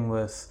working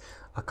with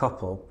a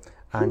couple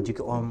and you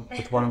get on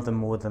with one of them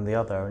more than the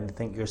other and you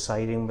think you're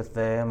siding with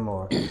them,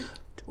 or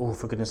oh,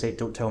 for goodness sake,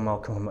 don't tell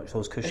Malcolm how much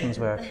those cushions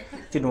were.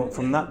 You know,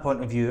 from that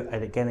point of view,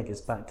 and again it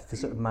gets back to the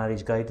sort of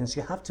marriage guidance,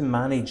 you have to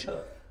manage,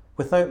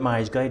 without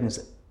marriage guidance,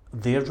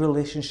 their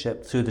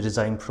relationship through the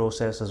design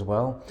process as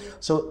well.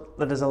 So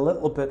there is a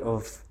little bit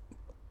of,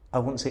 I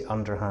won't say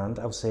underhand,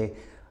 I'll say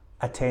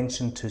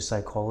attention to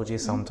psychology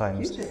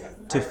sometimes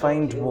to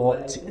find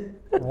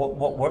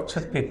what works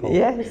with people.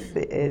 Yes,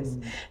 it is.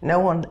 No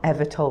one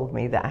ever told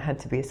me that I had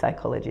to be a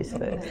psychologist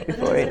first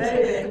before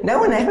it. No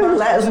one ever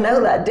let us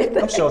know that, did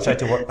they? I'm sure I'll try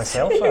to work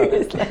myself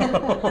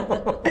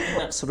out.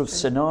 That sort of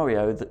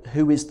scenario, that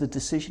who is the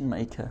decision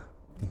maker?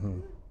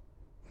 Mm-hmm.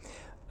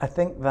 I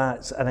think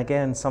that's, and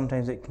again,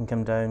 sometimes it can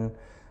come down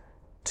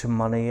to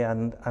money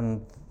and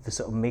the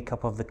sort of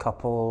makeup of the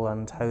couple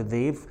and how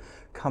they've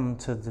come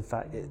to the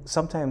fact.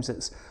 Sometimes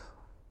it's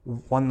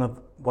one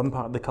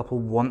part of the couple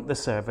want the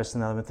service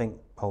and the other one think,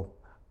 oh,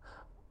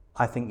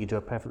 I think you do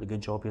a perfectly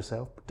good job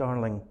yourself, but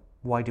darling,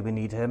 why do we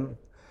need him?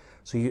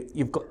 So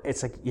you've got,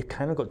 it's like you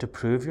kind of got to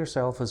prove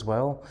yourself as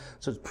well.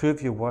 So it's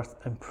prove your worth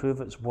and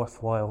prove it's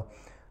worthwhile,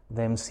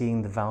 them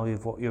seeing the value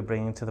of what you're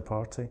bringing to the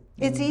party.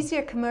 It's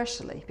easier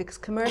commercially, because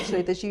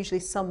commercially there's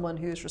usually someone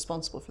who's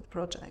responsible for the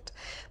project.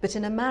 But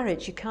in a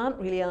marriage, you can't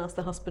really ask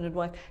the husband and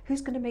wife, who's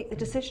going to make the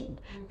decision?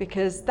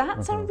 Because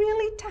that's a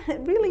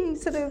really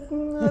sort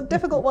of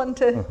difficult one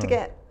to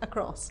get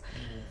across.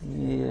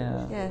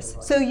 Yeah. Yes.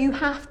 So you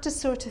have to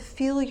sort of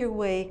feel your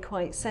way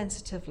quite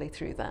sensitively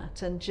through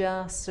that, and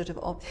just sort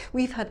of.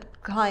 We've had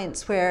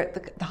clients where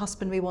the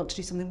husband may want to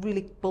do something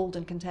really bold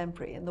and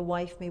contemporary, and the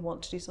wife may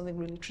want to do something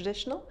really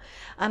traditional.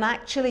 And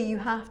actually, you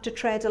have to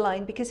tread a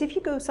line, because if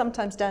you go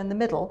sometimes down the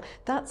middle,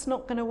 that's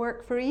not going to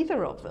work for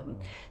either of them.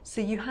 So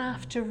you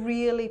have to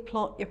really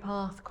plot your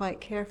path quite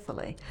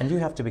carefully. And you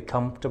have to be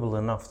comfortable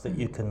enough that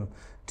you can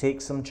take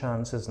some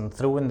chances and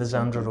throw in the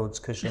Zandra Rhodes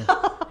cushion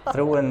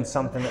throw in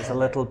something that's a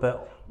little bit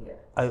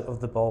out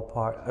of the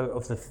ballpark, out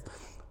of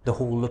the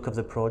whole look of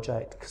the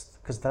project,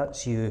 because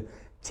that's you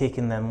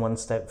taking them one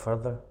step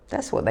further.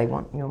 That's what they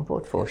want you on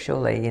board for,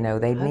 surely. You know,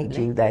 they need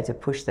you there to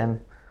push them,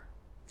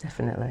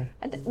 definitely.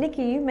 And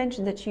Nicky, you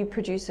mentioned that you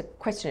produce a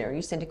questionnaire,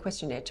 you send a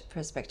questionnaire to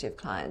prospective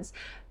clients.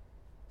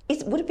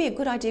 Would it be a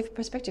good idea for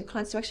prospective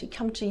clients to actually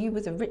come to you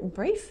with a written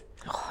brief?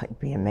 Oh, it'd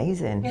be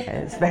amazing.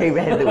 It's very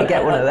rare that we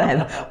get one of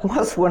them.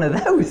 What's one of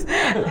those?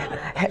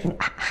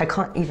 I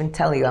can't even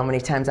tell you how many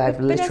times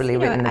I've literally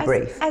written the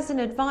brief. As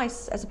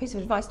a piece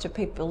of advice to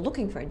people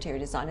looking for interior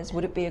designers,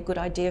 would it be a good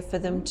idea for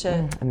them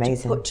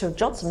to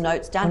jot some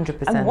notes down?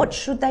 100%. And what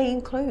should they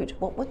include?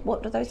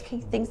 What are those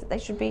key things that they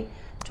should be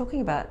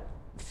talking about?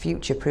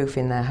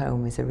 Future-proofing their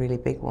home is a really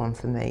big one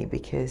for me,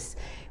 because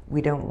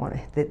we don't want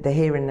the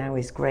here and now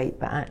is great,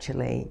 but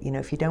actually, you know,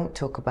 if you don't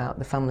talk about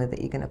the family that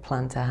you're going to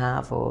plan to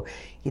have, or,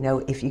 you know,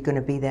 if you're going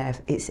to be there,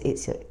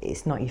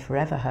 it's not your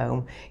forever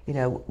home. You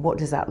know, what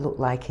does that look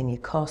like in your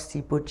costs,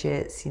 your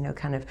budgets? You know,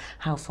 kind of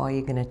how far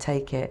you're going to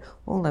take it.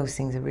 All those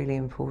things are really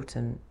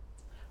important.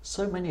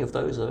 So many of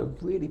those are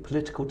really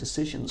political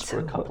decisions for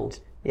a couple.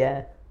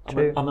 Yeah.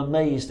 True. I'm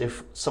amazed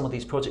if some of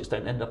these projects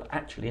don't end up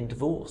actually in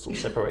divorce or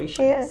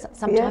separation. Yeah,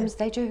 sometimes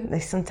they do. They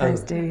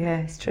sometimes do, yeah,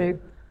 it's true.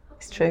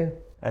 It's true.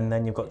 And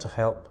then you've got to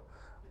help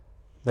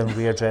them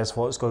readdress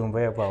what's going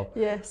where. Well,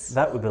 Yes.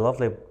 that would be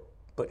lovely,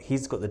 but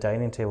he's got the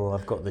dining table,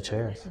 I've got the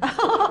chairs.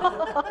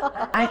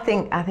 I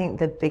think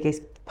the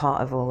biggest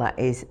part of all that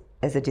is,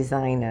 as a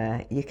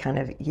designer,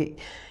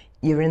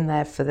 you're in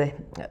there for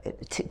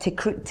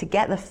to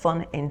get the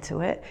fun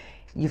into it.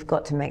 You've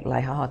got to make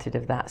lighthearted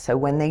of that. So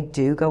when they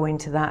do go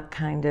into that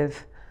kind of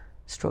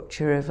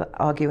structure of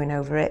arguing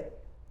over it,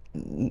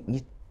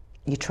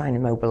 you're trying to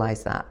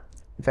mobilise that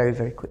very,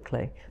 very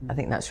quickly. I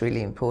think that's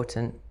really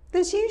important.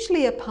 There's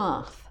usually a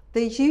path.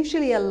 There's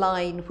usually a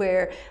line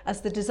where,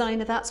 as the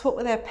designer, that's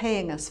what they're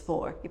paying us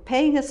for. You're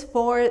paying us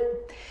for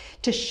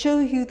to show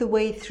you the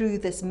way through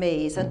this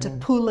maze and to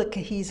pull a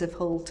cohesive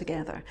whole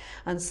together.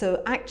 And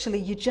so actually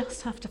you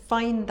just have to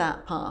find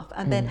that path,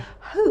 and then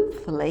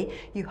hopefully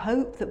you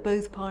hope that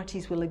both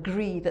parties will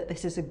agree that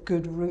this is a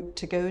good route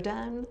to go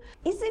down.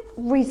 Is it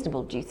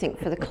reasonable, do you think,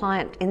 for the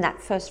client in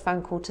that first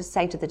phone call to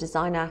say to the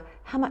designer,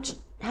 how much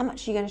are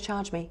you going to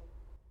charge me?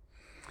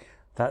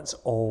 That's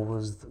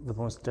always the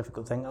most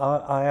difficult thing.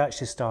 I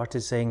actually started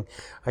saying,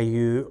 are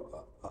you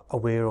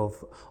aware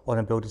of, on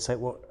a building site,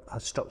 what a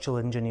structural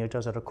engineer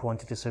does, or a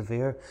quantity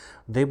surveyor?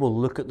 They will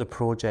look at the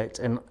project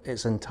in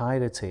its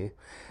entirety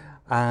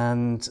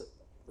and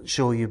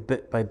show you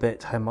bit by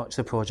bit how much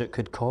the project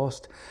could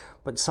cost.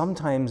 But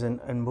sometimes,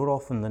 and more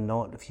often than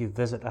not, if you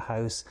visit a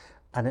house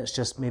and it's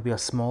just maybe a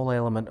small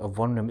element of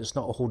one room, it's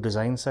not a whole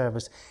design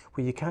service,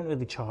 where you can't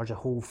really charge a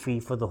whole fee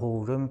for the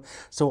whole room.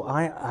 So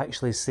I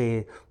actually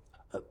say,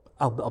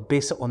 I'll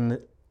base it on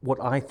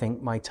what I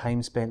think my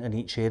time spent in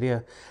each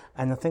area.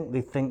 And I think they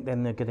think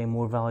then they're getting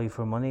more value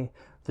for money.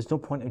 There's no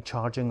point in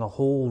charging a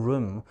whole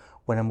room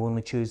when I'm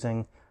only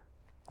choosing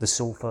the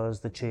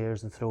sofas, the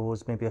chairs, the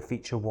throws, maybe a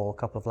feature wall, a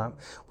couple of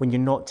lamps, when you're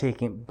not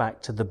taking it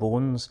back to the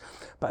bones.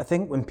 But I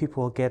think when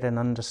people get an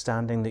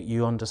understanding that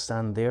you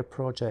understand their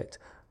project,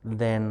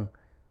 then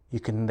you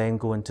can then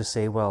go into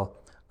say, well,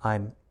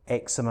 I'm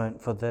X amount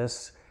for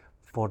this,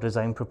 for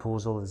design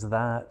proposal is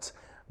that,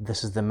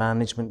 this is the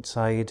management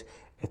side.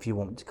 If you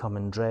want to come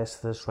and dress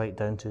this, right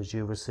down to, as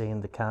you were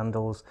saying, the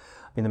candles.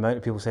 I mean, the amount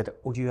of people said,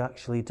 oh, do you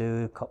actually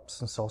do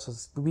cups and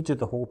saucers? We do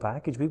the whole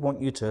package. We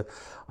want you to,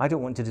 I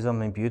don't want to do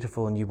something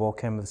beautiful and you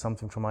walk in with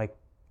something from a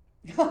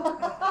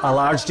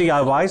large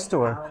DIY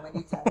store.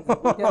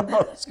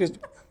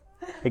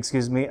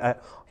 Excuse me,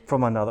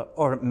 from another,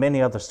 or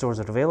many other stores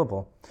are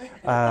available.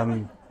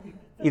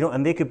 You know,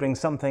 and they could bring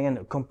something in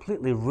that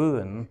completely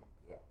ruin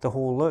the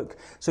whole look.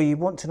 So you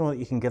want to know that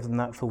you can give them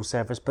that full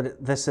service, but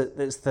it's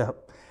the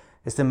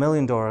 $1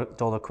 million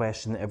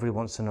question that everyone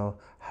wants to know.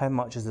 How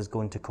much is this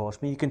going to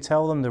cost me? You can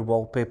tell them their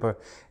wallpaper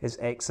is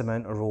X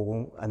amount a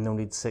roll and they'll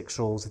need 6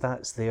 rolls.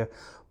 That's there.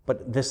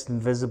 But this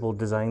invisible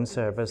design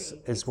service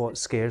is what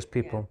scares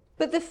people.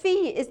 But the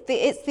fee is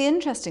it's the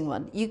interesting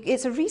one.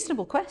 It's a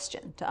reasonable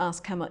question to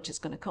ask how much it's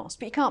going to cost,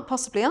 but you can't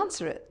possibly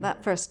answer it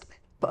that first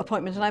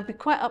appointment, and I'd be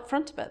quite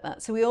upfront about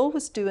that. So we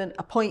always do an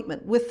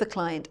appointment with the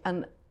client,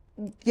 and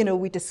you know,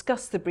 we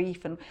discuss the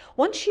brief, and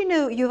once you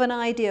know, you have an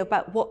idea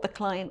about what the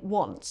client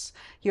wants,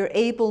 you're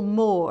able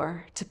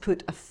more to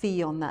put a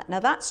fee on that. Now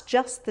that's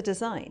just the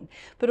design,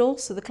 but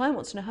also the client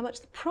wants to know how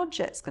much the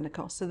project's going to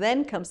cost. So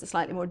then comes the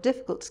slightly more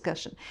difficult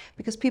discussion,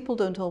 because people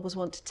don't always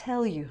want to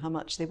tell you how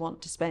much they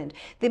want to spend.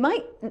 They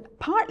might,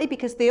 partly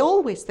because they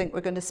always think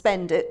we're going to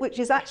spend it, which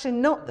is actually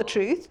not the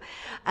truth,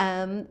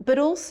 but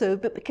also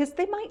because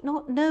they might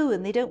not know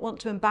and they don't want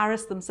to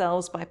embarrass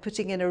themselves by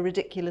putting in a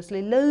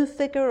ridiculously low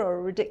figure or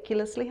a ridiculously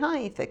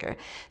high figure.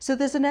 So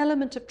there's an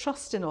element of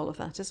trust in all of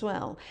that as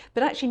well.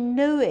 But actually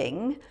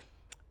knowing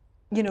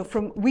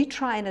we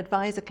try and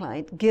advise a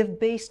client, give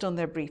based on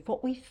their brief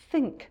what we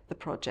think the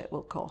project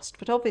will cost.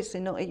 But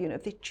obviously not,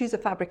 if they choose a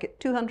fabric at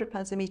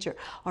 £200 a metre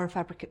or a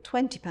fabric at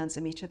 £20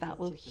 a metre, that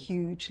will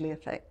hugely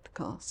affect the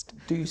cost.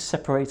 Do you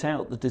separate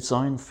out the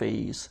design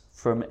fees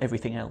from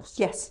everything else?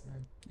 Yes,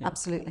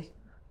 absolutely.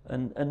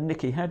 And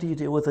Nicky, how do you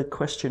deal with a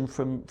question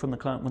from the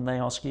client when they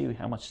ask you,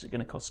 how much is it going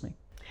to cost me?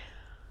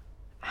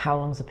 How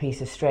long's a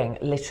piece of string?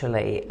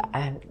 Literally.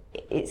 And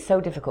it's so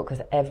difficult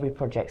because every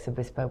project's a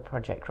bespoke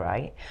project,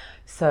 right?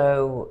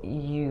 So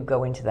you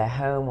go into their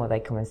home or they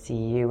come and see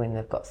you and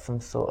they've got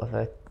some sort of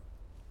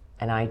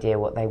an idea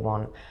what they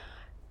want.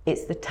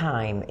 It's the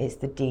time, it's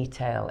the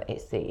detail,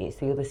 it's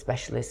the other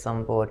specialists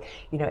on board.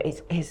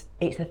 It's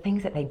the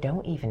things that they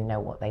don't even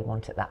know what they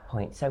want at that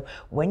point. So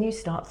when you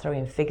start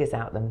throwing figures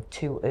at them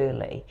too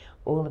early,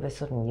 all of a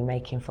sudden you're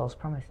making false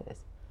promises.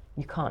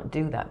 You can't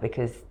do that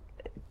because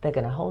they're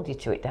going to hold you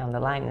to it down the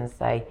line and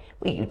say,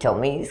 well, you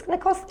told me it's going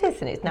to cost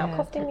this and it's now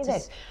costing me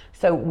this.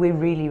 So we're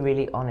really,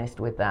 really honest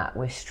with that.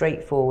 We're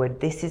straightforward.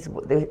 This is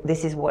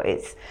what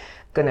it's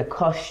going to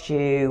cost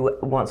you.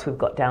 Once we've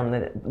got down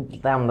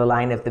the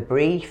line of the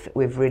brief,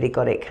 we've really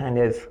got it kind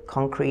of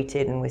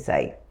concreted, and we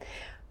say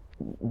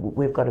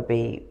we've got to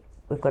be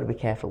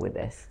careful with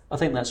this. I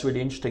think that's really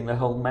interesting, the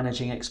whole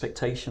managing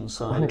expectations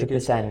side.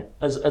 100%.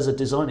 As a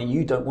designer,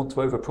 you don't want to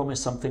overpromise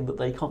something that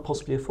they can't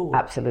possibly afford.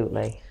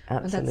 Absolutely.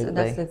 And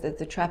that's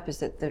the trap, is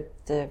that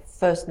the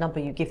first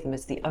number you give them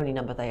is the only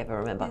number they ever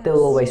remember. They'll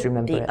always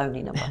remember it. The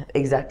only number.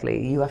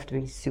 Exactly. You have to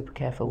be super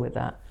careful with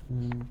that.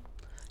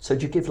 So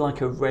do you give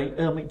like a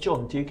range?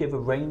 John, do you give a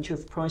range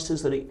of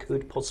prices that it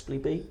could possibly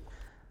be?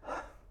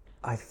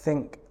 I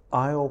think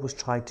I always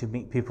try to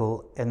meet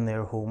people in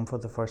their home for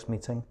the first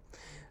meeting,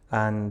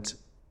 and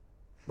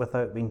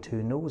without being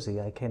too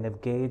nosy, I kind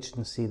of gauge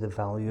and see the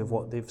value of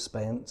what they've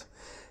spent,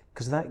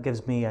 because that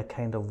gives me a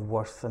kind of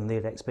worth in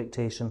their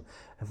expectation.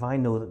 If I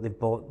know that they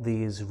bought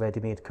these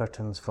ready-made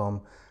curtains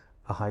from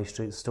a high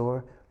street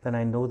store, then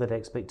I know their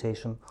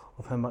expectation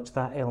of how much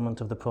that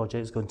element of the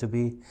project is going to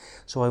be.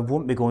 So I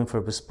won't be going for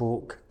a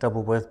bespoke,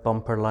 double width,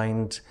 bumper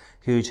lined,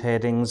 huge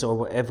headings or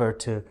whatever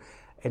to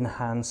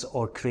enhance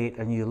or create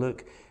a new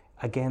look.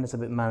 Again, it's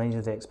about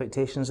managing the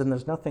expectations, and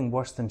there's nothing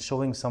worse than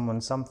showing someone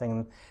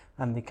something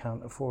and they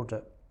can't afford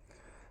it.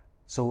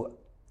 So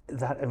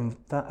that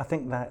I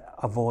think that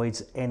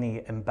avoids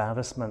any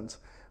embarrassment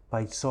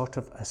by sort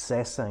of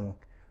assessing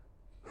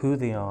who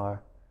they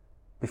are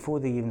before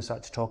they even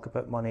start to talk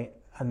about money,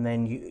 and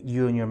then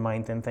you in your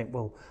mind then think,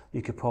 well,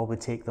 you could probably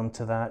take them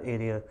to that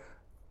area,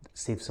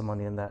 save some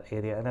money in that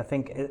area. And I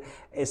think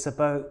it's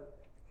about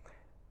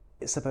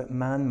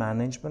man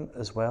management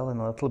as well, and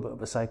a little bit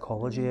of a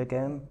psychology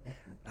again.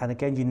 And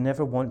again, you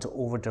never want to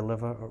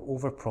over-deliver or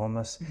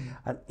over-promise.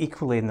 And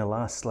equally in the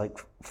last 4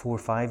 or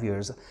 5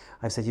 years,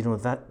 I said,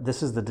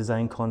 this is the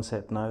design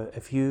concept now.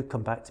 If you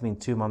come back to me in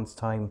 2 months'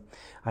 time,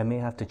 I may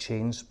have to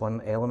change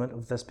one element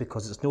of this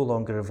because it's no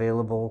longer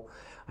available.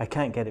 I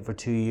can't get it for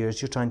 2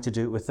 years. You're trying to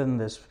do it within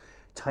this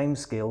time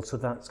scale, so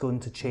that's going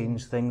to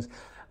change things.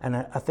 And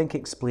I think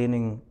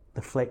explaining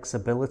the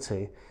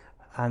flexibility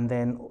and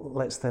then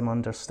lets them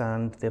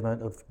understand the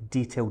amount of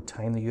detailed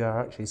time that you are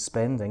actually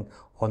spending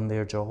on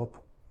their job.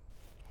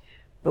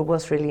 But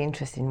what's really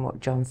interesting, what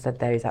John said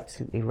there is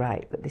absolutely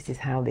right, but this is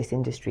how this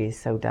industry is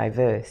so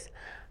diverse.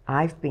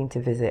 I've been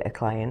to visit a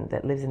client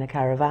that lives in a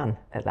caravan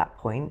at that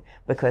point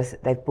because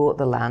they've bought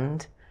the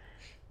land,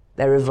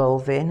 they're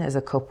evolving as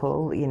a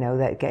couple,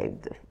 they're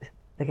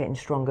getting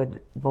stronger,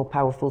 more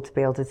powerful to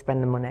be able to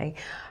spend the money.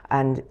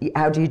 And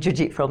how do you judge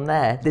it from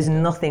there? There's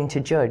nothing to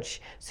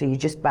judge. So you're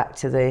just back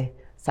to the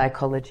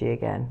psychology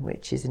again,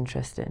 which is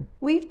interesting.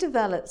 We've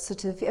developed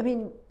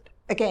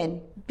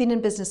again, been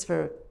in business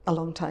for a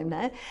long time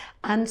now,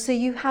 and so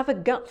you have a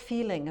gut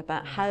feeling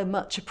about how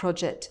much a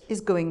project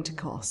is going to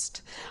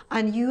cost,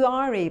 and you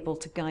are able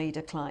to guide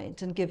a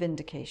client and give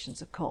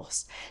indications of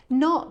cost.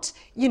 Not,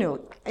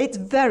 it's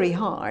very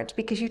hard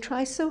because you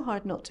try so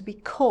hard not to be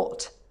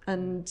caught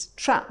and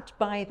trapped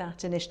by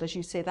that initial, as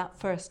you say, that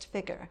first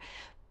figure.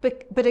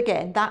 But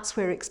again, that's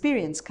where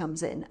experience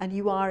comes in, and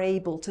you are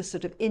able to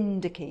sort of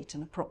indicate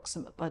an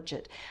approximate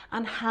budget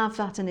and have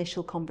that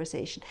initial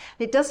conversation.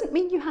 It doesn't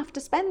mean you have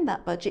to spend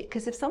that budget,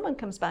 because if someone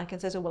comes back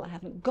and says, oh, well, I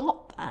haven't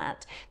got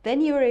that,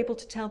 then you are able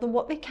to tell them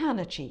what they can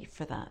achieve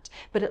for that.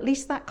 But at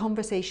least that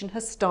conversation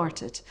has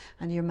started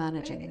and you're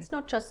managing it. It's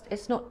not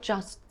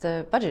just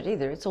the budget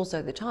either, it's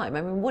also the time.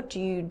 I mean, what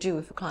do you do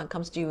if a client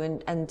comes to you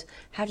and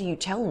how do you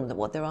tell them that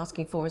what they're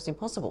asking for is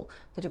impossible,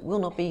 that it will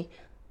not be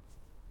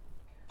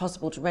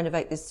possible to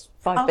renovate this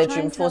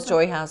 5-bedroom,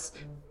 4-storey house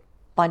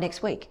by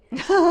next week?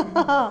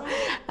 Well,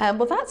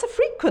 that's a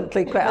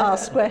frequently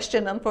asked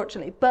question,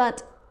 unfortunately.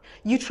 But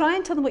You try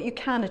and tell them what you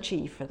can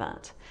achieve for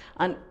that.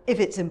 And if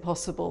it's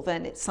impossible,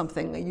 then it's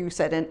something that you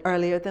said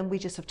earlier, then we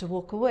just have to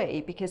walk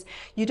away, because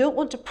you don't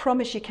want to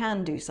promise you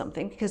can do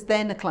something, because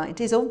then the client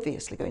is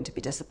obviously going to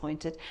be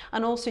disappointed.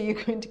 And also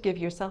you're going to give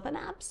yourself an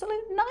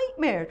absolute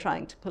nightmare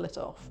trying to pull it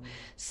off.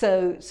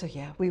 So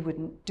yeah, we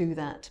wouldn't do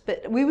that.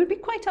 But we would be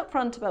quite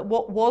upfront about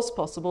what was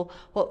possible,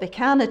 what they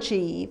can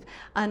achieve,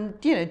 and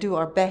do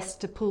our best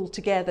to pull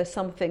together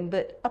something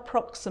that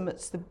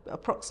approximates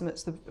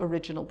the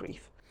original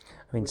brief.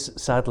 I mean,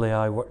 sadly,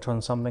 I worked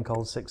on something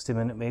called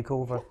 60-minute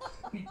makeover,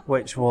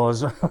 which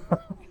was,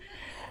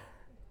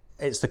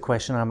 it's the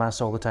question I'm asked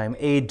all the time.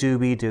 Do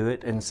we do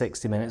it in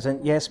 60 minutes?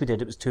 And yes, we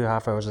did. It was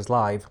 2.5 hours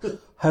live.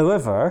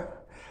 However,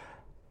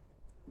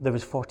 there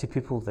was 40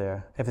 people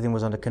there. Everything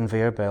was on a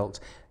conveyor belt.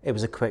 It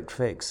was a quick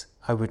fix.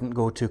 I wouldn't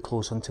go too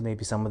close onto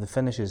maybe some of the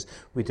finishes.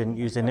 We didn't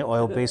use any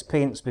oil-based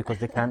paints because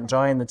they can't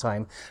dry in the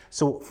time.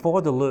 So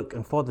for the look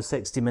and for the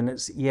 60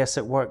 minutes, yes,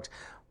 it worked.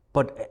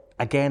 But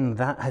again,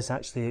 that has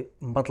actually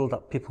muddled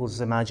up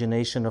people's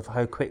imagination of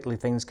how quickly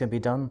things can be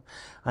done.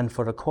 And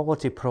for a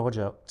quality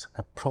product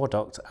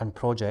and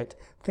project,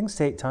 things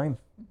take time.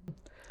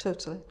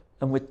 Totally.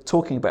 And we're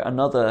talking about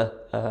another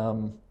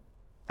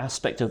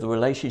aspect of the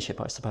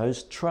relationship, I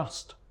suppose,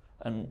 trust.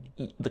 And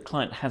the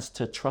client has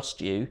to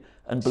trust you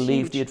and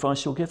believe the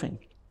advice you're giving.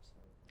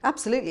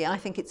 Absolutely. I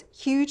think it's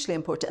hugely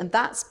important. And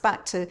that's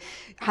back to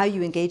how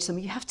you engage them.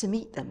 You have to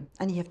meet them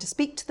and you have to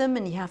speak to them,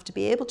 and you have to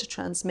be able to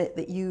transmit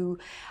that you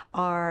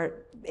are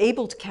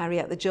able to carry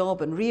out the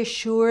job and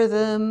reassure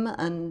them.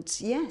 And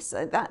yes,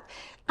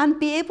 and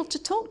be able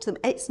to talk to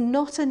them. It's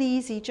not an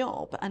easy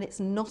job and it's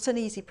not an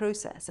easy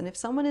process. And if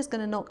someone is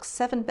going to knock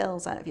 7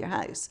 bells out of your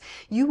house,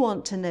 you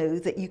want to know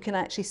that you can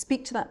actually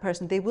speak to that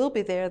person. They will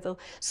be there. They'll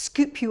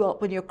scoop you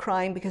up when you're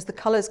crying because the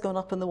colour's gone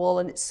up on the wall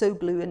and it's so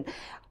blue, and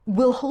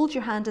we'll hold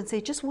your hand and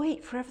say, just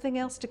wait for everything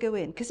else to go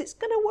in, because it's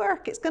going to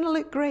work, it's going to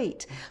look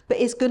great, but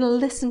it's going to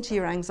listen to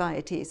your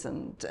anxieties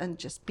and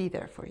just be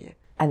there for you.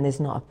 And there's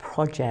not a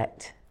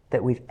project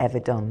that we've ever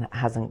done that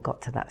hasn't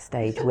got to that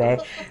stage where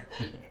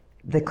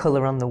the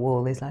colour on the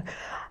wall is like,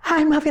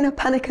 I'm having a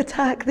panic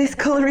attack, this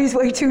colour is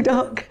way too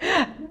dark.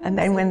 And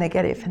then when they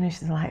get it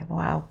finished, it's like,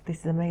 wow, this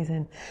is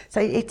amazing.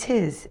 So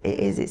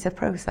it's a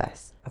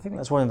process. I think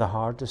that's one of the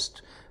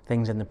hardest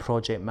things in the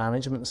project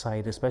management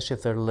side, especially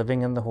if they're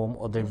living in the home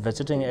or they're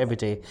visiting it every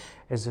day,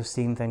 is they're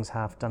seeing things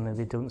half done and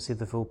they don't see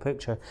the full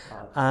picture.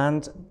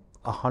 And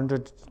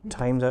 100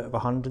 times out of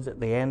 100 at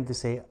the end they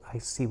say, I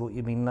see what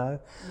you mean now.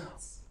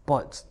 Yes.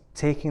 But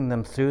taking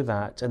them through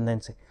that and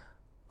then say,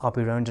 I'll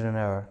be round in an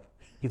hour.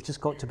 You've just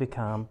got to be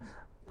calm.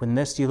 When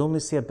this, you'll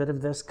only see a bit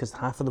of this because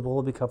half of the wall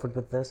will be covered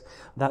with this.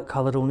 That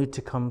colour will need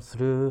to come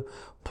through.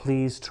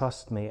 Please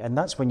trust me. And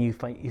that's when you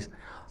find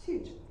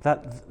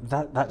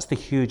that's the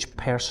huge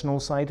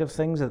personal side of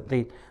things, that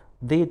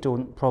they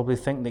don't probably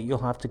think that you'll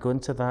have to go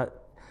into that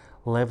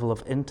level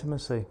of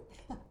intimacy.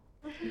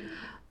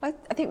 I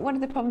think one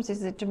of the problems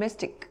is that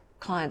domestic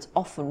clients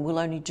often will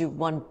only do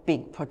one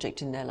big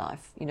project in their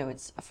life.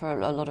 It's for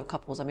a lot of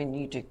couples. I mean,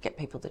 you do get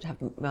people that have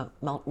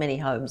many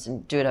homes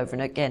and do it over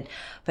and again,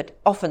 but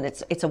often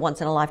it's a once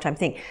in a lifetime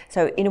thing.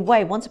 So in a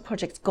way, once a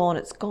project's gone,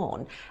 it's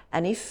gone.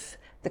 And if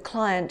the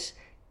client,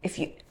 if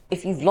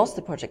you've lost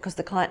the project because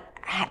the client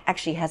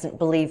actually hasn't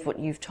believed what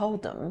you've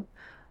told them,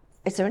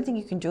 is there anything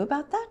you can do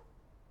about that?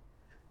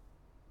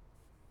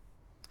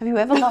 Have you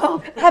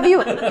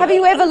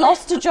ever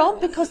lost a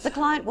job because the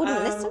client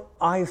wouldn't listen?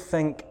 I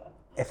think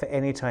if at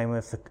any time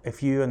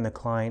if you and the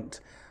client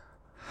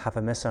have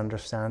a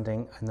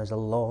misunderstanding and there's a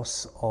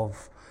loss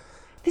of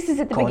This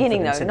is at the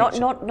beginning, though,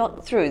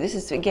 not through. This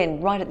is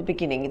again right at the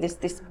beginning.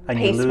 This and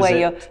piece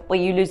where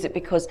you lose it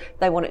because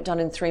they want it done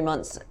in 3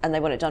 months and they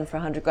want it done for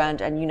 100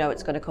 grand, and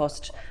it's going to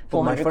cost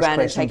 400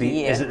 grand and take a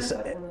year.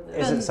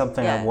 Is it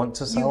something I want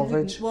to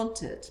salvage? You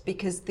want it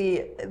because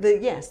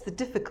the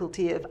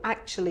difficulty of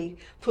actually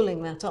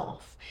pulling that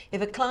off.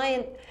 If a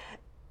client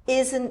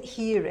isn't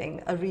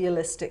hearing a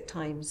realistic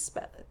time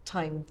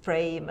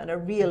frame and a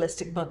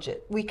realistic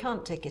budget, we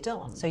can't take it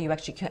on. So you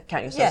actually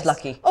count yourselves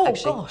lucky. Oh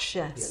actually. Gosh,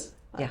 yes.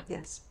 Yeah.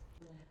 Yes.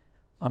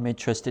 I'm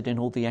interested in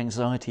all the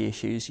anxiety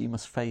issues you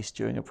must face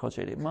during a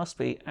project. It must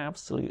be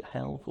absolute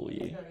hell for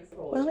you.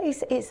 Well,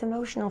 it's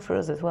emotional for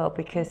us as well,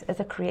 because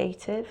as a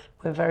creative,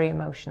 we're very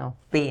emotional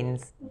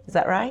beings. Is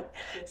that right?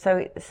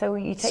 So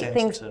you take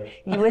things.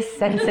 You are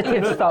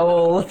sensitive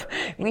souls.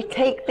 We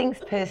take things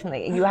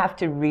personally. You have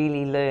to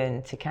really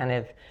learn to kind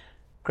of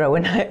grow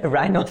a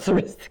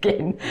rhinoceros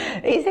skin.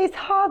 It's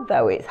hard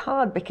though. It's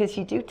hard because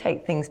you do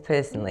take things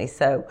personally.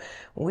 So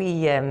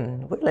we're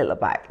a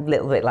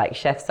little bit like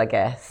chefs, I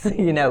guess.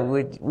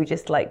 We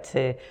just like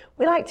to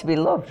be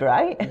loved,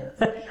 right?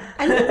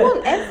 And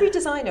every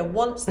designer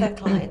wants their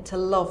client to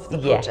love the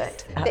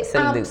project. Yes,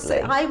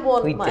 absolutely. I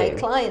want my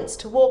clients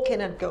to walk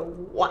in and go,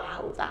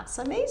 "Wow, that's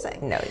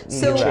amazing." No,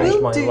 so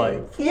we'll do.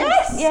 Life.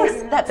 Yes,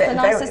 that's the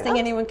nicest thing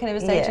anyone can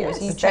ever say to you.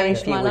 Is you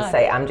changed my life. Would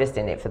say, "I'm just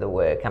in it for the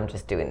work. I'm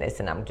just doing this,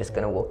 and I'm just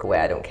going to walk away.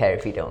 I don't care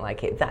if you don't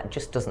like it." That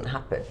just doesn't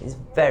happen. It's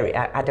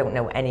I don't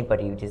know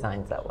anybody who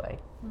designs that way.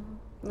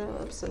 No,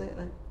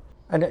 absolutely.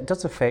 And it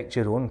does affect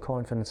your own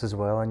confidence as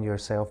well and your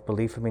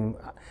self-belief. I mean,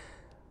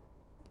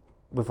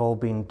 we've all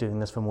been doing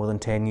this for more than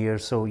 10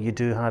 years, so you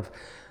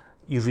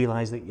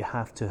realise that you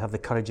have to have the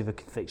courage of a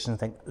conviction and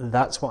think,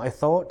 that's what I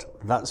thought,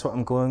 that's what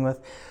I'm going with.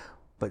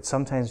 But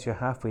sometimes you're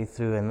halfway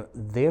through and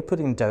they're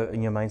putting doubt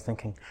in your mind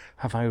thinking,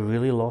 have I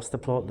really lost the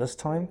plot this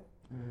time?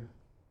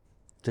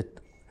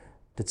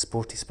 Did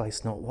Sporty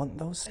Spice not want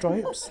those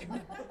stripes?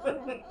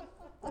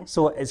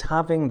 So it's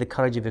having the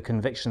courage of your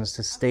convictions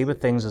to stay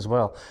with things as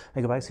well.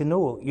 I go back and say,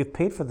 no, you've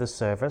paid for this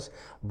service.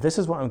 This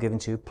is what I'm giving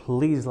to you.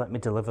 Please let me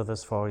deliver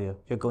this for you.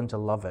 You're going to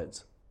love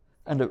it.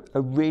 And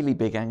a really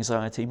big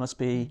anxiety must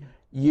be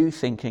you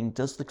thinking,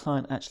 does the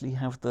client actually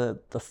have the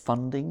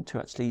funding to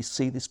actually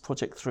see this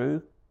project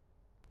through?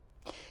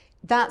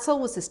 That's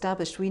always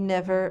established. We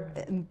never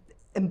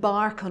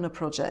embark on a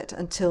project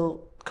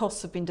until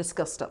costs have been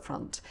discussed up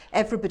front.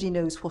 Everybody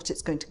knows what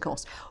it's going to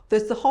cost.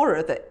 There's the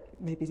horror that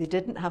maybe they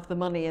didn't have the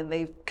money and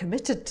they've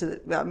committed to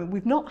it. I mean,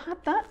 we've not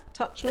had that,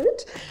 touch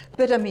wood,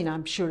 but I mean,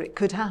 I'm sure it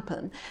could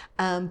happen.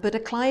 But a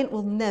client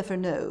will never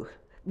know.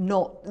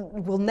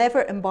 Will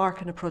never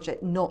embark on a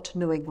project not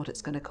knowing what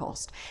it's going to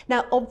cost.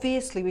 Now,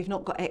 obviously, we've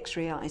not got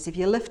X-ray eyes. If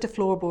you lift a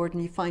floorboard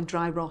and you find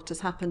dry rot,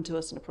 as happened to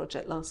us in a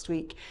project last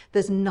week,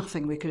 there's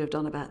nothing we could have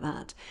done about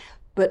that.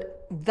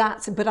 But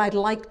I'd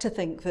like to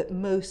think that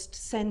most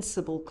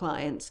sensible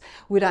clients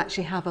would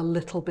actually have a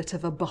little bit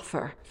of a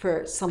buffer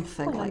for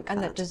something like that.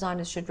 And that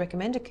designers should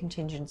recommend a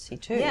contingency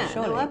too, yeah,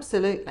 surely. no,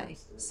 absolutely.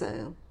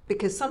 So,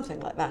 because something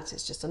like that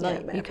is just a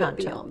nightmare. you can't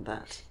beyond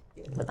that.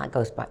 But that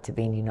goes back to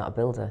being you're not a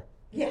builder.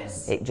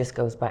 Yes. It just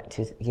goes back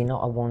to you're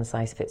not a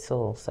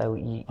one-size-fits-all. So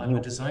I'm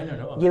a designer,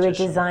 not a You're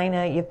magician. a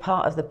designer, you're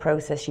part of the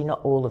process, you're not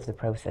all of the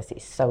process.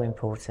 It's so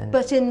important.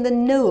 But in the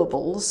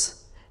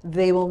knowables,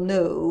 they will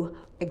know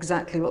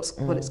exactly what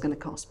it's going to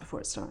cost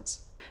before it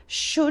starts.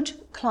 Should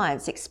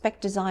clients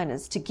expect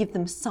designers to give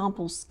them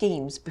sample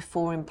schemes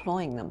before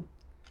employing them?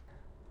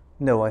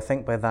 No, I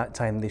think by that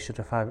time they should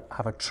have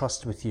a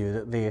trust with you,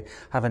 that they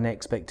have an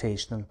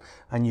expectation,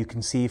 and you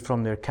can see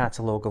from their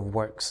catalogue of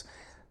works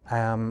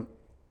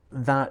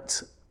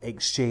that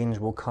exchange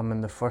will come in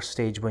the first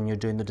stage when you're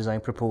doing the design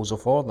proposal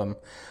for them,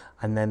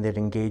 and then they're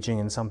engaging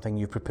in something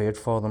you've prepared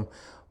for them.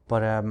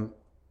 But I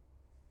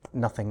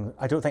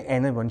don't think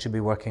anyone should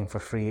be working for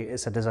free.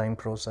 It's a design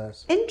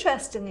process.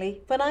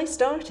 Interestingly, when I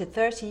started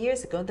 30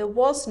 years ago, there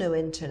was no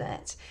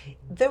internet.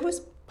 There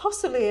was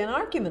possibly an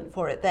argument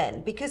for it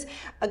then, because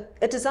a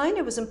client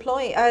was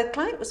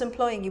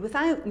employing you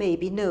without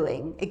maybe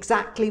knowing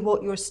exactly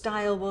what your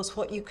style was,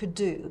 what you could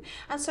do.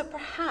 And so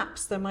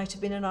perhaps there might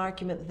have been an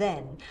argument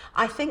then.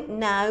 I think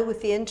now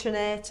with the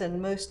internet and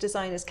most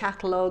designers'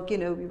 catalogue,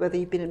 whether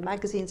you've been in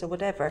magazines or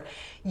whatever,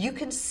 you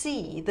can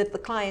see that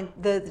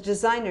the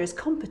designer is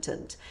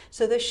competent.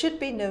 So there should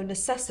be no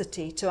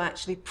necessity to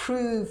actually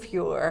prove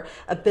your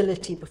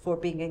ability before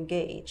being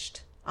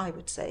engaged, I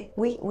would say.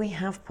 We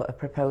have put a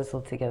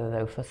proposal together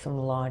though for some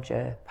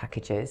larger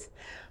packages,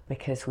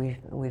 because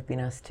we've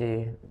been asked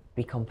to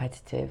be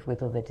competitive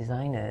with other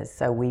designers,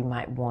 so we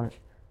might want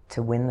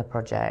to win the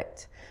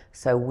project.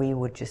 So we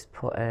would just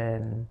put a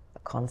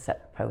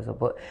concept proposal,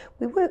 but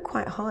we work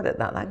quite hard at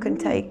that. That can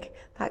take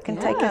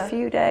a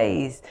few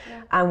days,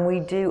 and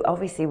we go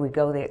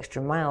the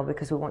extra mile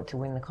because we want to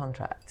win the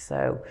contract.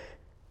 So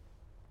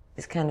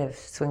it's kind of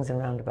swings and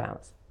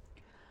roundabouts.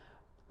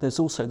 There's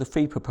also the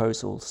fee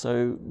proposal.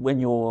 So when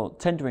you're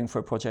tendering for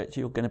a project,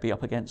 you're going to be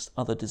up against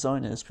other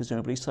designers,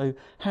 presumably. So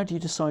how do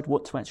you decide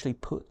what to actually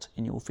put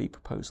in your fee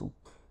proposal?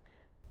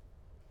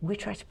 We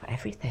try to put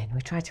everything. We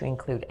try to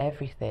include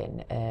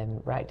everything,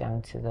 right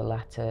down to the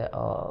latter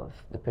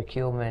of the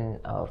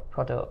procurement of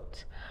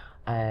product.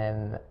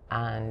 And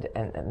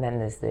then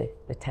there's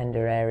the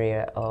tender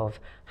area of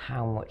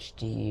how much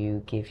do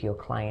you give your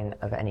client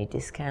of any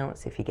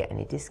discounts, if you get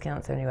any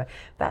discounts anyway.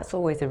 That's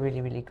always a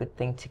really, really good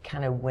thing to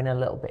kind of win a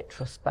little bit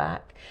trust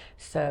back.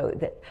 So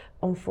that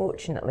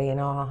unfortunately in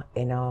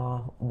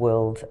our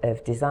world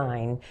of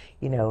design,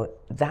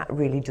 that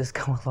really does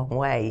go a long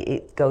way.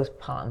 It goes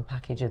part and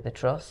package of the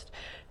trust.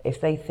 If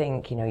they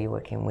think, you're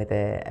working with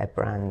a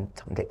brand,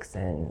 Tom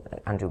Dixon,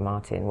 Andrew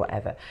Martin,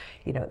 whatever,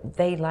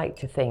 they like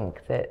to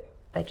think that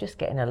they're just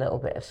getting a little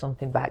bit of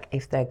something back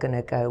if they're going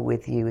to go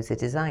with you as a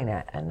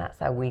designer. And that's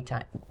how we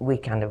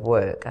kind of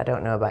work. I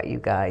don't know about you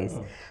guys,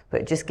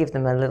 but just give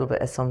them a little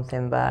bit of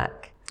something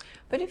back.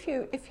 But if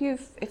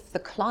the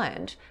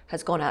client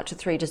has gone out to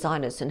 3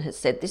 designers and has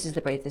said, this is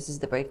the brief, this is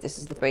the brief, this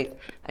is the brief,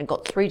 and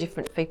got 3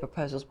 different fee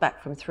proposals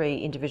back from 3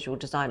 individual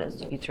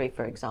designers, you 3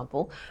 for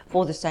example,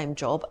 for the same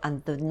job,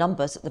 and the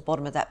numbers at the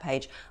bottom of that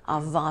page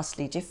are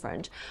vastly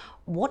different,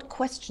 what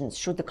questions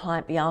should the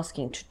client be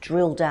asking to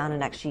drill down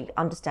and actually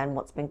understand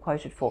what's been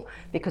quoted for?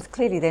 Because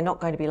clearly they're not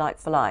going to be like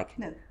for like.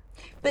 No.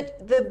 But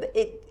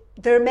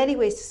there are many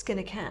ways to skin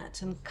a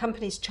cat, and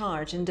companies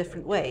charge in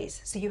different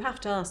ways. So you have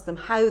to ask them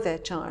how they're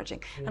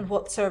charging and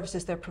what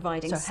services they're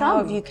providing. So how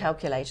have you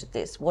calculated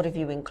this? What have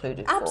you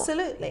included for?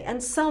 Absolutely.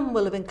 And some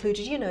will have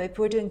included, if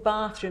we're doing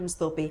bathrooms,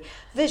 there'll be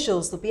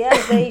visuals, there'll be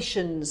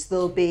elevations,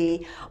 there'll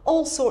be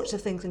all sorts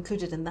of things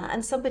included in that.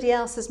 And somebody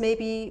else has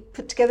maybe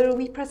put together a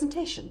wee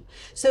presentation.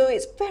 So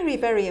it's very,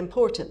 very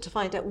important to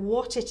find out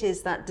what it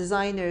is that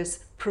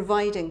designer's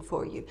providing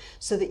for you,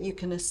 so that you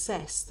can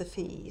assess the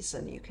fees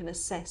and you can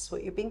assess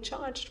what you're being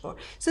charged for.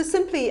 So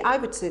simply, I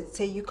would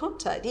say you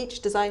contact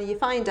each designer, you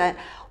find out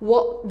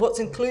what's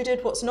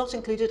included, what's not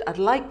included. I'd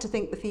like to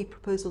think the fee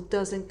proposal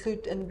does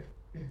include and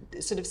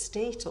sort of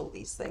state all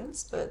these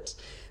things, but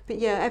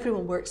yeah,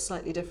 everyone works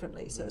slightly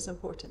differently, so it's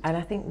important. And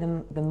I think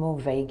the more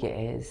vague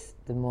it is,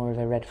 the more of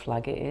a red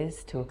flag it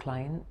is to a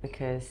client,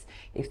 because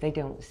if they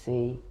don't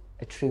see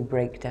a true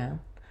breakdown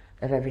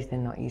of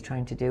everything that you're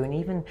trying to do,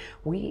 and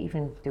we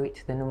even do it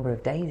to the number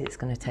of days it's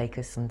going to take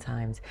us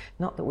sometimes.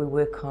 Not that we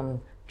work on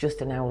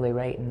just an hourly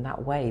rate in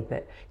that way,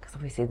 but because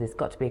obviously there's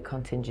got to be a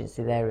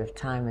contingency there of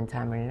time and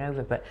time running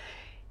over, but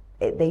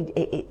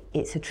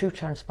it's a true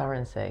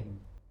transparency.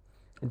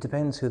 It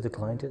depends who the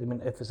client is. I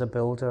mean, if it's a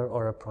builder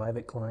or a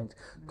private client,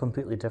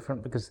 completely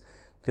different, because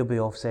they'll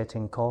be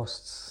offsetting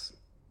costs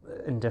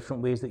in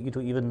different ways that you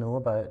don't even know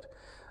about,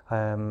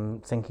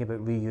 thinking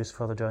about reuse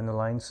further down the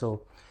line.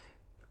 So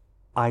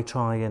I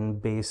try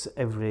and base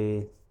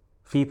every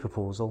fee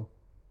proposal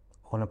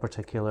on a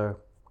particular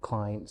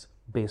client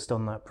based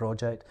on that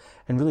project,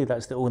 and really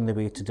that's the only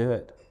way to do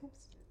it.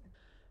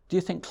 Do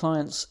you think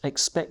clients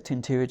expect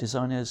interior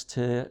designers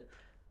to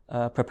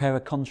prepare a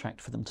contract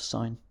for them to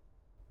sign?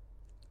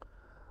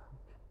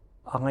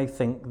 I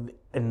think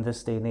in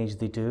this day and age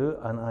they do,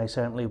 and I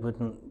certainly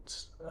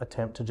wouldn't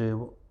attempt to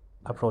do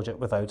a project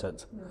without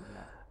it.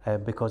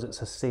 Because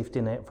it's a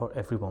safety net for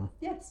everyone.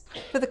 Yes,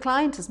 for the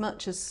client as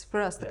much as for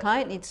us. The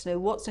client needs to know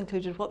what's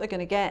included, what they're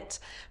going to get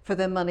for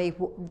their money,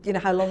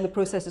 how long the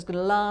process is going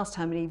to last,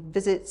 how many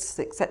visits,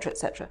 etc.,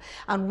 etc.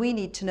 And we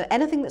need to know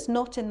anything that's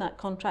not in that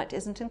contract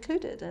isn't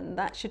included, and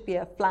that should be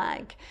a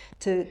flag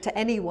to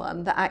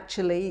anyone that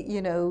actually,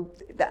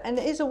 and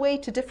it is a way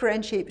to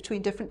differentiate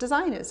between different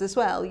designers as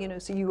well.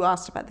 So you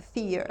asked about the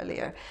fee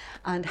earlier,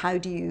 and how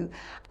do you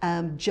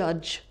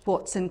judge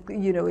what's in,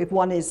 if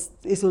one is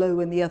low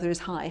and the other is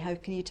high. How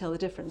can you tell the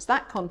difference?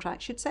 That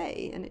contract should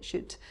say, and it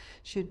should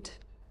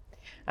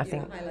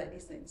highlight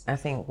these things. I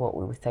think what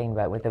we were saying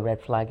about with the red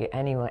flag,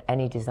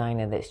 any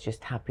designer that's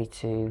just happy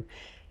to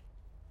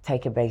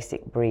take a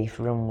basic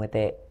brief, run with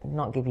it,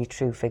 not give you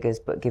true figures,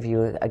 but give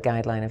you a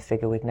guideline of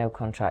figure with no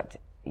contract,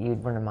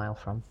 you'd run a mile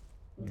from,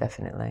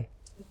 definitely.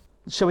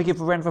 Shall we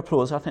give a round of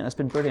applause? I think that's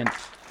been brilliant.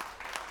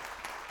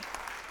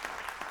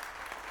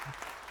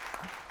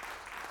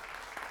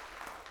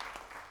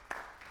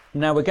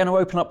 Now we're going to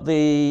open up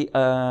the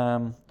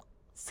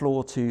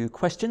floor to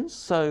questions.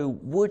 So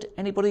would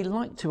anybody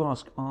like to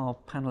ask our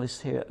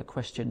panellists here a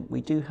question? We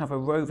do have a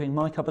roving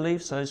mic, I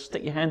believe, so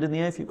stick your hand in the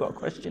air if you've got a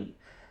question.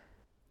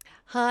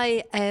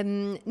 Hi,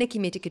 Nicky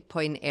made a good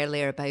point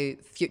earlier about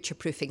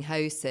future-proofing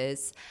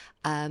houses.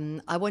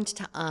 I wanted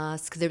to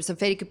ask, there was a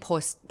very good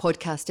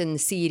podcast in the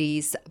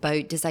series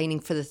about designing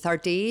for the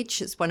third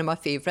age. It's one of my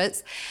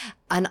favourites.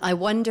 And I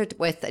wondered,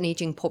 with an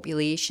ageing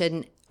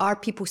population, are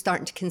people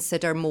starting to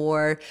consider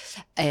more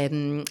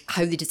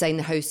how they design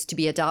the house to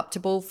be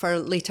adaptable for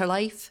later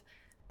life?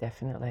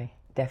 Definitely.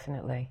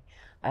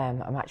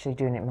 I'm actually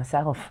doing it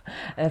myself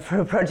for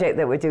a project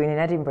that we're doing in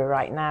Edinburgh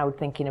right now,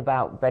 thinking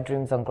about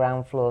bedrooms on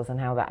ground floors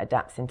and how that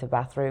adapts into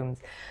bathrooms.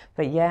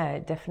 But yeah,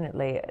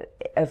 definitely,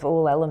 of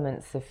all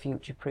elements of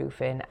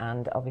future-proofing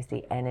and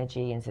obviously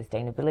energy and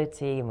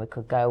sustainability, and we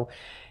could go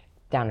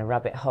down a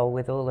rabbit hole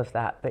with all of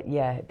that. But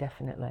yeah,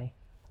 definitely.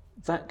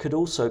 That could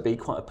also be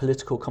quite a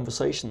political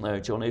conversation though,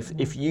 John,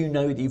 if you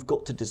know that you've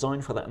got to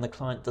design for that and the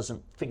client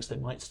thinks they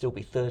might still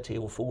be 30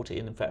 or 40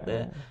 and in fact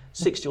they're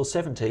 60 or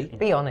 70.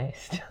 Be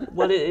honest.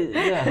 Well,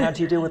 how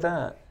do you deal with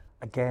that?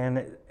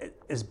 Again,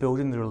 it's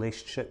building the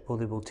relationship where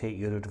they will take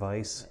your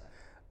advice.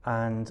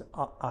 And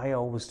I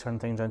always turn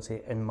things around and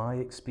say, in my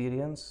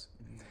experience,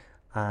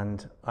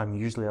 and I'm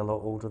usually a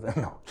lot older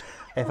than,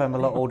 if I'm a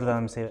lot older than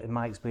I'm saying, in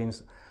my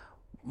experience,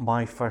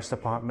 my first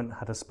apartment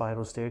had a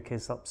spiral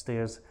staircase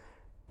upstairs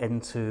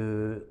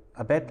into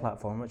a bed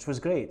platform, which was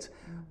great.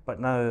 But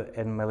now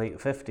in my late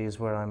 50s,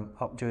 where I'm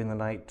up during the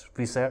night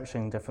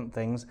researching different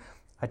things,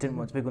 I didn't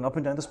want to be going up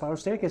and down the spiral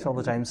staircase all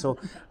the time. So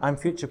I'm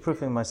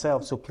future-proofing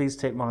myself, so please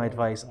take my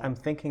advice. I'm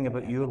thinking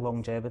about your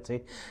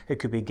longevity. It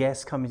could be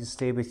guests coming to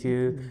stay with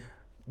you,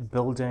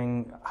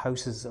 building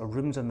houses or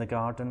rooms in the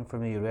garden for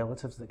maybe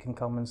relatives that can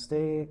come and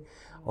stay,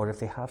 or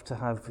if they have to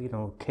have,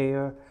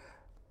 care.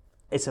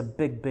 It's a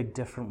big, big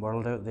different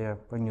world out there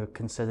when you're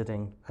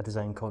considering a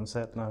design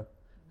concept now.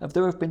 Have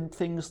there been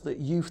things that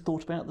you've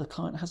thought about the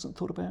client hasn't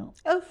thought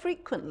about? Oh,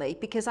 frequently,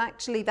 because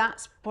actually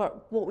that's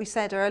what we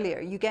said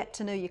earlier. You get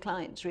to know your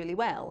clients really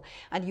well,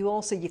 and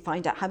you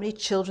find out how many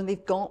children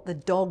they've got, the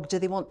dog, do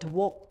they want to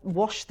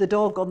wash the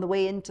dog on the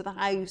way into the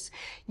house?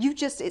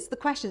 It's the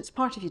question, it's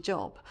part of your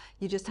job.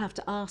 You just have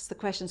to ask the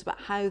questions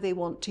about how they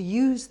want to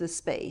use the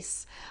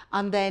space,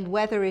 and then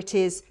whether it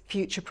is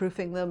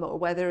future-proofing them or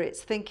whether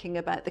it's thinking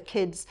about the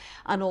kids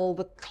and all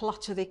the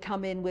clutter they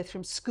come in with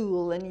from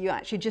school, and you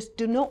actually just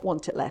do not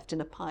want it left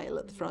in a pile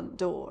at the front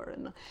door,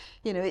 and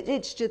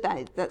it's just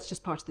that's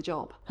just part of the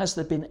job. Has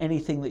there been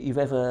anything that you've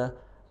ever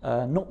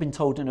not been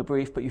told in a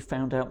brief, but you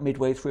found out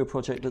midway through a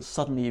project that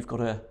suddenly you've got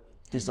to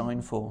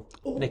design for?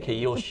 Nicky,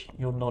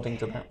 you're nodding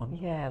to that one.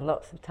 Yeah,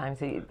 lots of times.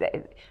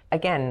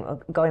 Again,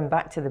 going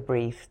back to the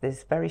brief,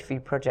 there's very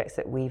few projects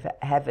that we've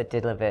ever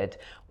delivered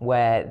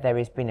where there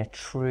has been a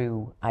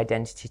true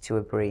identity to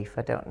a brief.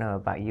 I don't know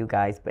about you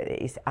guys, but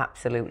it is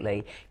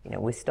absolutely,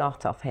 we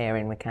start off here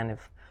and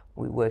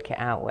we work it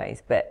out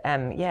ways. But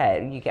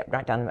you get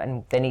right down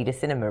and they need a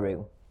cinema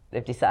room.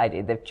 They've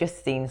decided, they've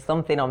just seen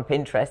something on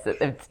Pinterest that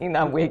they've seen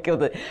that weird girl,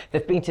 that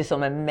they've been to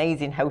some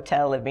amazing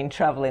hotel, they've been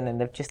travelling and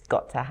they've just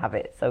got to have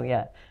it. So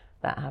yeah,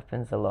 that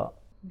happens a lot.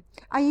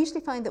 I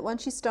usually find that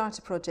once you start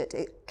a project,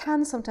 it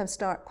can sometimes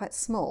start quite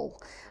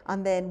small,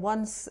 and then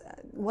once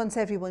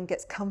everyone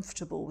gets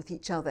comfortable with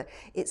each other,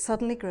 it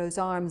suddenly grows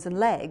arms and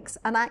legs,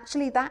 and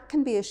actually that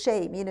can be a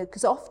shame,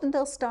 because often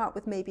they'll start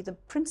with maybe the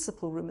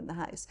principal room in the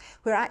house,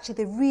 where actually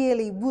they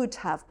really would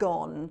have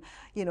gone,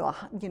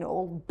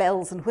 all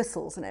bells and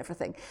whistles and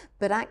everything,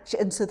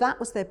 and so that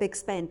was their big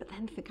spend, but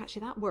then I think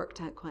actually that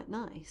worked out quite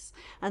nice,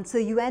 and so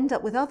you end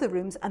up with other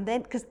rooms, and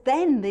then because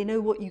then they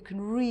know what you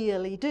can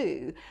really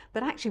do,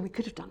 but actually we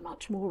could have done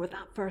much more with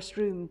that first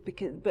room,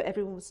 but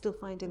everyone was still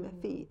finding their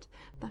feet.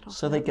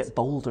 So they get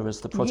bolder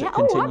as the project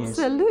continues.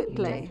 Oh,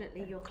 absolutely.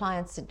 Definitely, your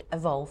clients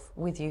evolve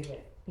with you.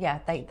 Yeah,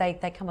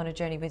 they come on a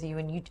journey with you,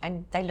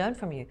 and they learn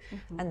from you,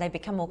 and they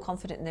become more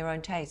confident in their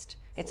own taste.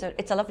 It's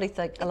a lovely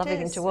thing,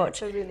 thing to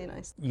watch. It's really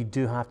nice. You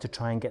do have to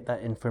try and get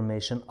that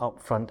information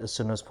up front as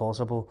soon as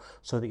possible,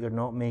 so that you're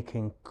not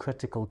making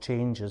critical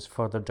changes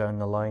further down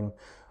the line.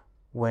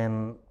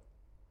 When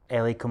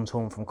Ellie comes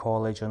home from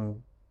college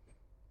and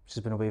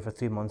she's been away for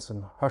 3 months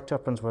and her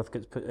tuppence worth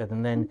gets put in,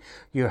 and then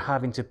you're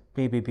having to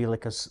maybe be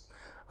like a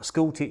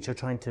school teacher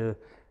trying to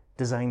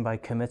design by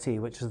committee,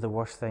 which is the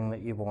worst thing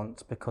that you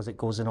want, because it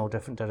goes in all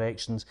different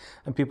directions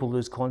and people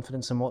lose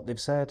confidence in what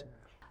they've said.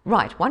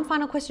 Right, one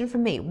final question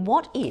from me.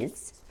 What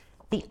is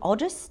the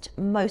oddest,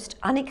 most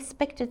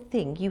unexpected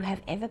thing you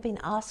have ever been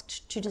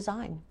asked to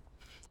design?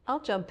 I'll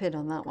jump in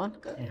on that one.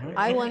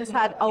 I once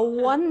had a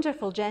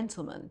wonderful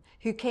gentleman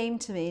who came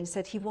to me and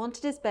said he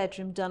wanted his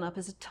bedroom done up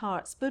as a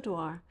tart's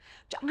boudoir,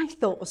 which I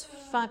thought was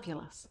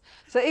fabulous.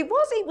 So it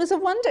was a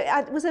wonder.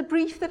 It was a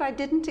brief that I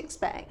didn't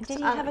expect. Did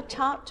he have a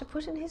tart to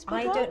put in his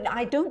boudoir?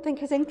 I don't think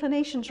his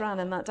inclinations ran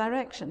in that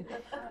direction,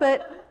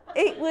 but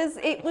it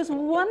was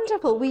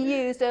wonderful. We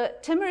used a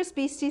Timorous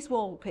Beasties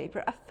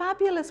wallpaper, a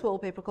fabulous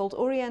wallpaper called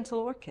Oriental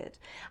Orchid,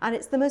 and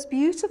it's the most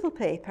beautiful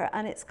paper,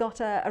 and it's got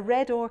a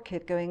red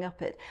orchid going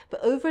up it,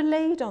 but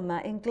overlaid on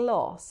that in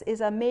gloss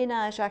is a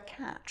ménage à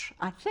quatre,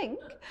 I think.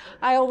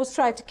 I always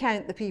tried to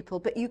count the people,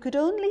 but you could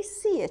only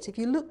see it if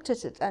you looked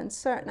at it at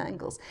certain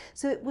angles.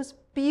 So it was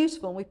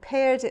beautiful, and we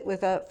paired it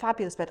with a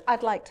fabulous bed.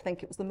 I'd like to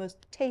think it was the most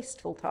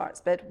tasteful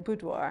tart's bed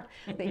boudoir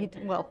that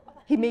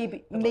he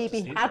maybe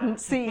hadn't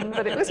seen,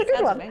 but it was a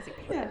good one.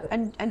 Yeah.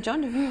 And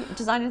John, have you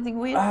designed anything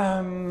weird?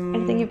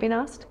 Anything you've been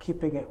asked?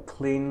 Keeping it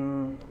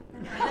clean.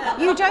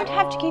 You don't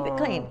have to keep it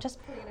clean. Just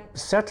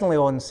Certainly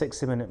on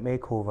 60 Minute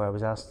Makeover, I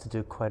was asked to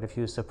do quite a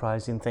few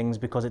surprising things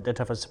because it did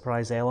have a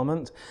surprise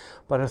element.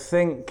 But I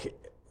think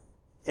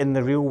in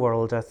the real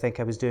world, I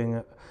think I was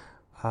doing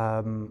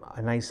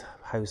a nice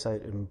house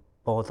out in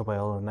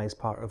Botherwell, a nice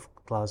part of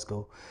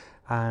Glasgow,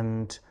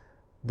 and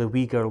the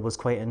wee girl was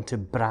quite into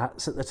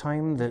brats at the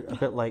time, a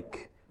bit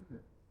like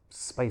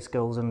Spice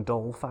Girls in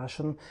doll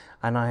fashion,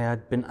 and I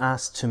had been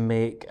asked to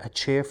make a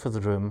chair for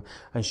the room,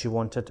 and she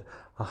wanted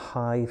a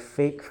high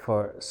fake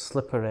fur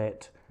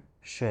slipperette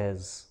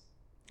chaise.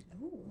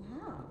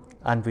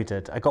 And we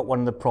did. I got one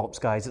of the props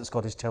guys at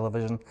Scottish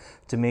Television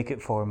to make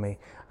it for me.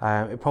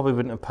 It probably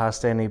wouldn't have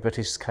passed any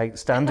British kite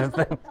standard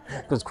thing.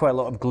 There's quite a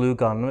lot of glue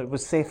gun. It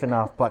was safe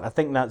enough, but I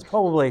think that's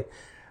probably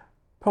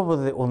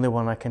the only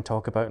one I can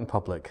talk about in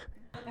public.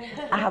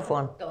 I have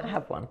one.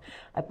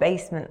 A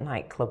basement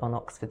nightclub on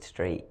Oxford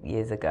Street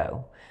years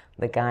ago.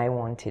 The guy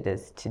wanted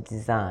us to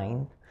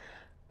design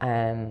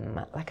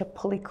like a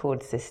pulley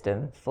cord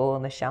system for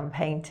the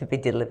champagne to be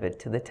delivered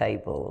to the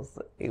tables.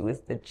 It was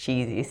the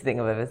cheesiest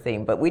thing I've ever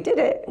seen, but we did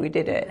it. We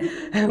did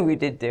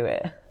do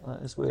it.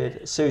 That is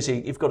weird.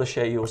 Susie, you've got to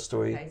share your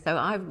story. Okay, so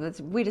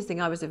the weirdest thing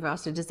I was ever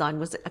asked to design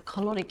was a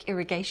colonic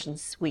irrigation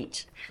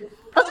suite.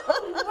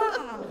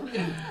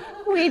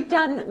 We'd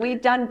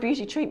done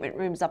beauty treatment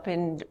rooms up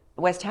in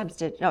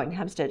Hampstead.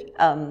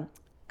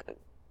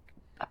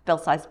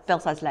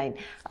 Belsize Lane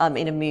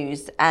in a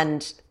Muse,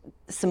 and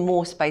some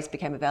more space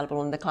became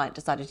available, and the client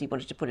decided he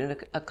wanted to put in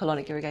a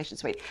colonic irrigation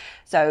suite.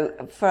 So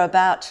for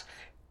about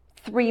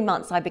 3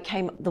 months, I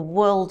became the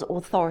world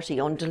authority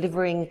on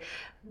delivering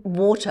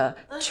water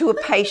to a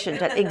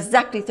patient at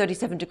exactly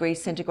 37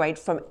 degrees centigrade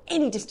from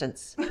any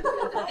distance.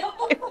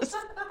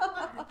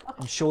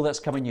 I'm sure that's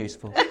coming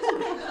useful.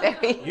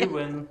 You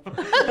win.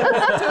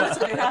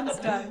 Totally, hands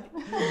down.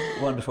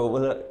 Wonderful.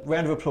 Well, a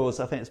round of applause.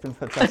 I think it's been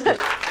fantastic.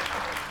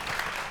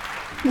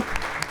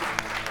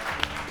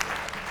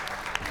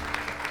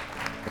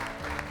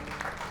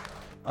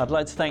 I'd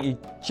like to thank you,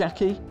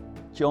 Jackie,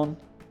 John,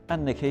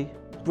 and Nicky.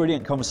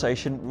 Brilliant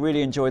conversation.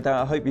 Really enjoyed that.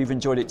 I hope you've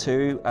enjoyed it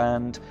too.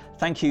 And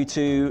thank you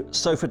to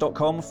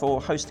sofa.com for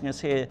hosting us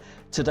here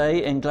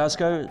today in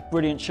Glasgow.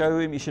 Brilliant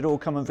showroom. You should all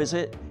come and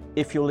visit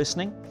if you're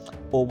listening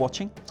or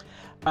watching.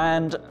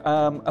 And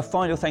a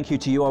final thank you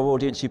to you, our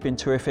audience. You've been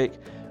terrific.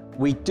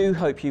 We do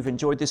hope you've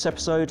enjoyed this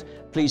episode.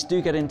 Please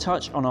do get in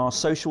touch on our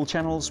social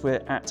channels.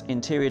 We're at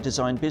Interior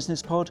Design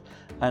Business Pod,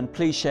 and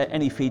please share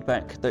any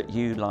feedback that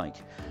you like.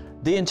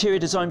 The Interior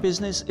Design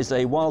Business is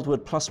a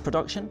Wildwood Plus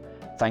production.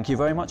 Thank you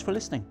very much for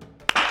listening.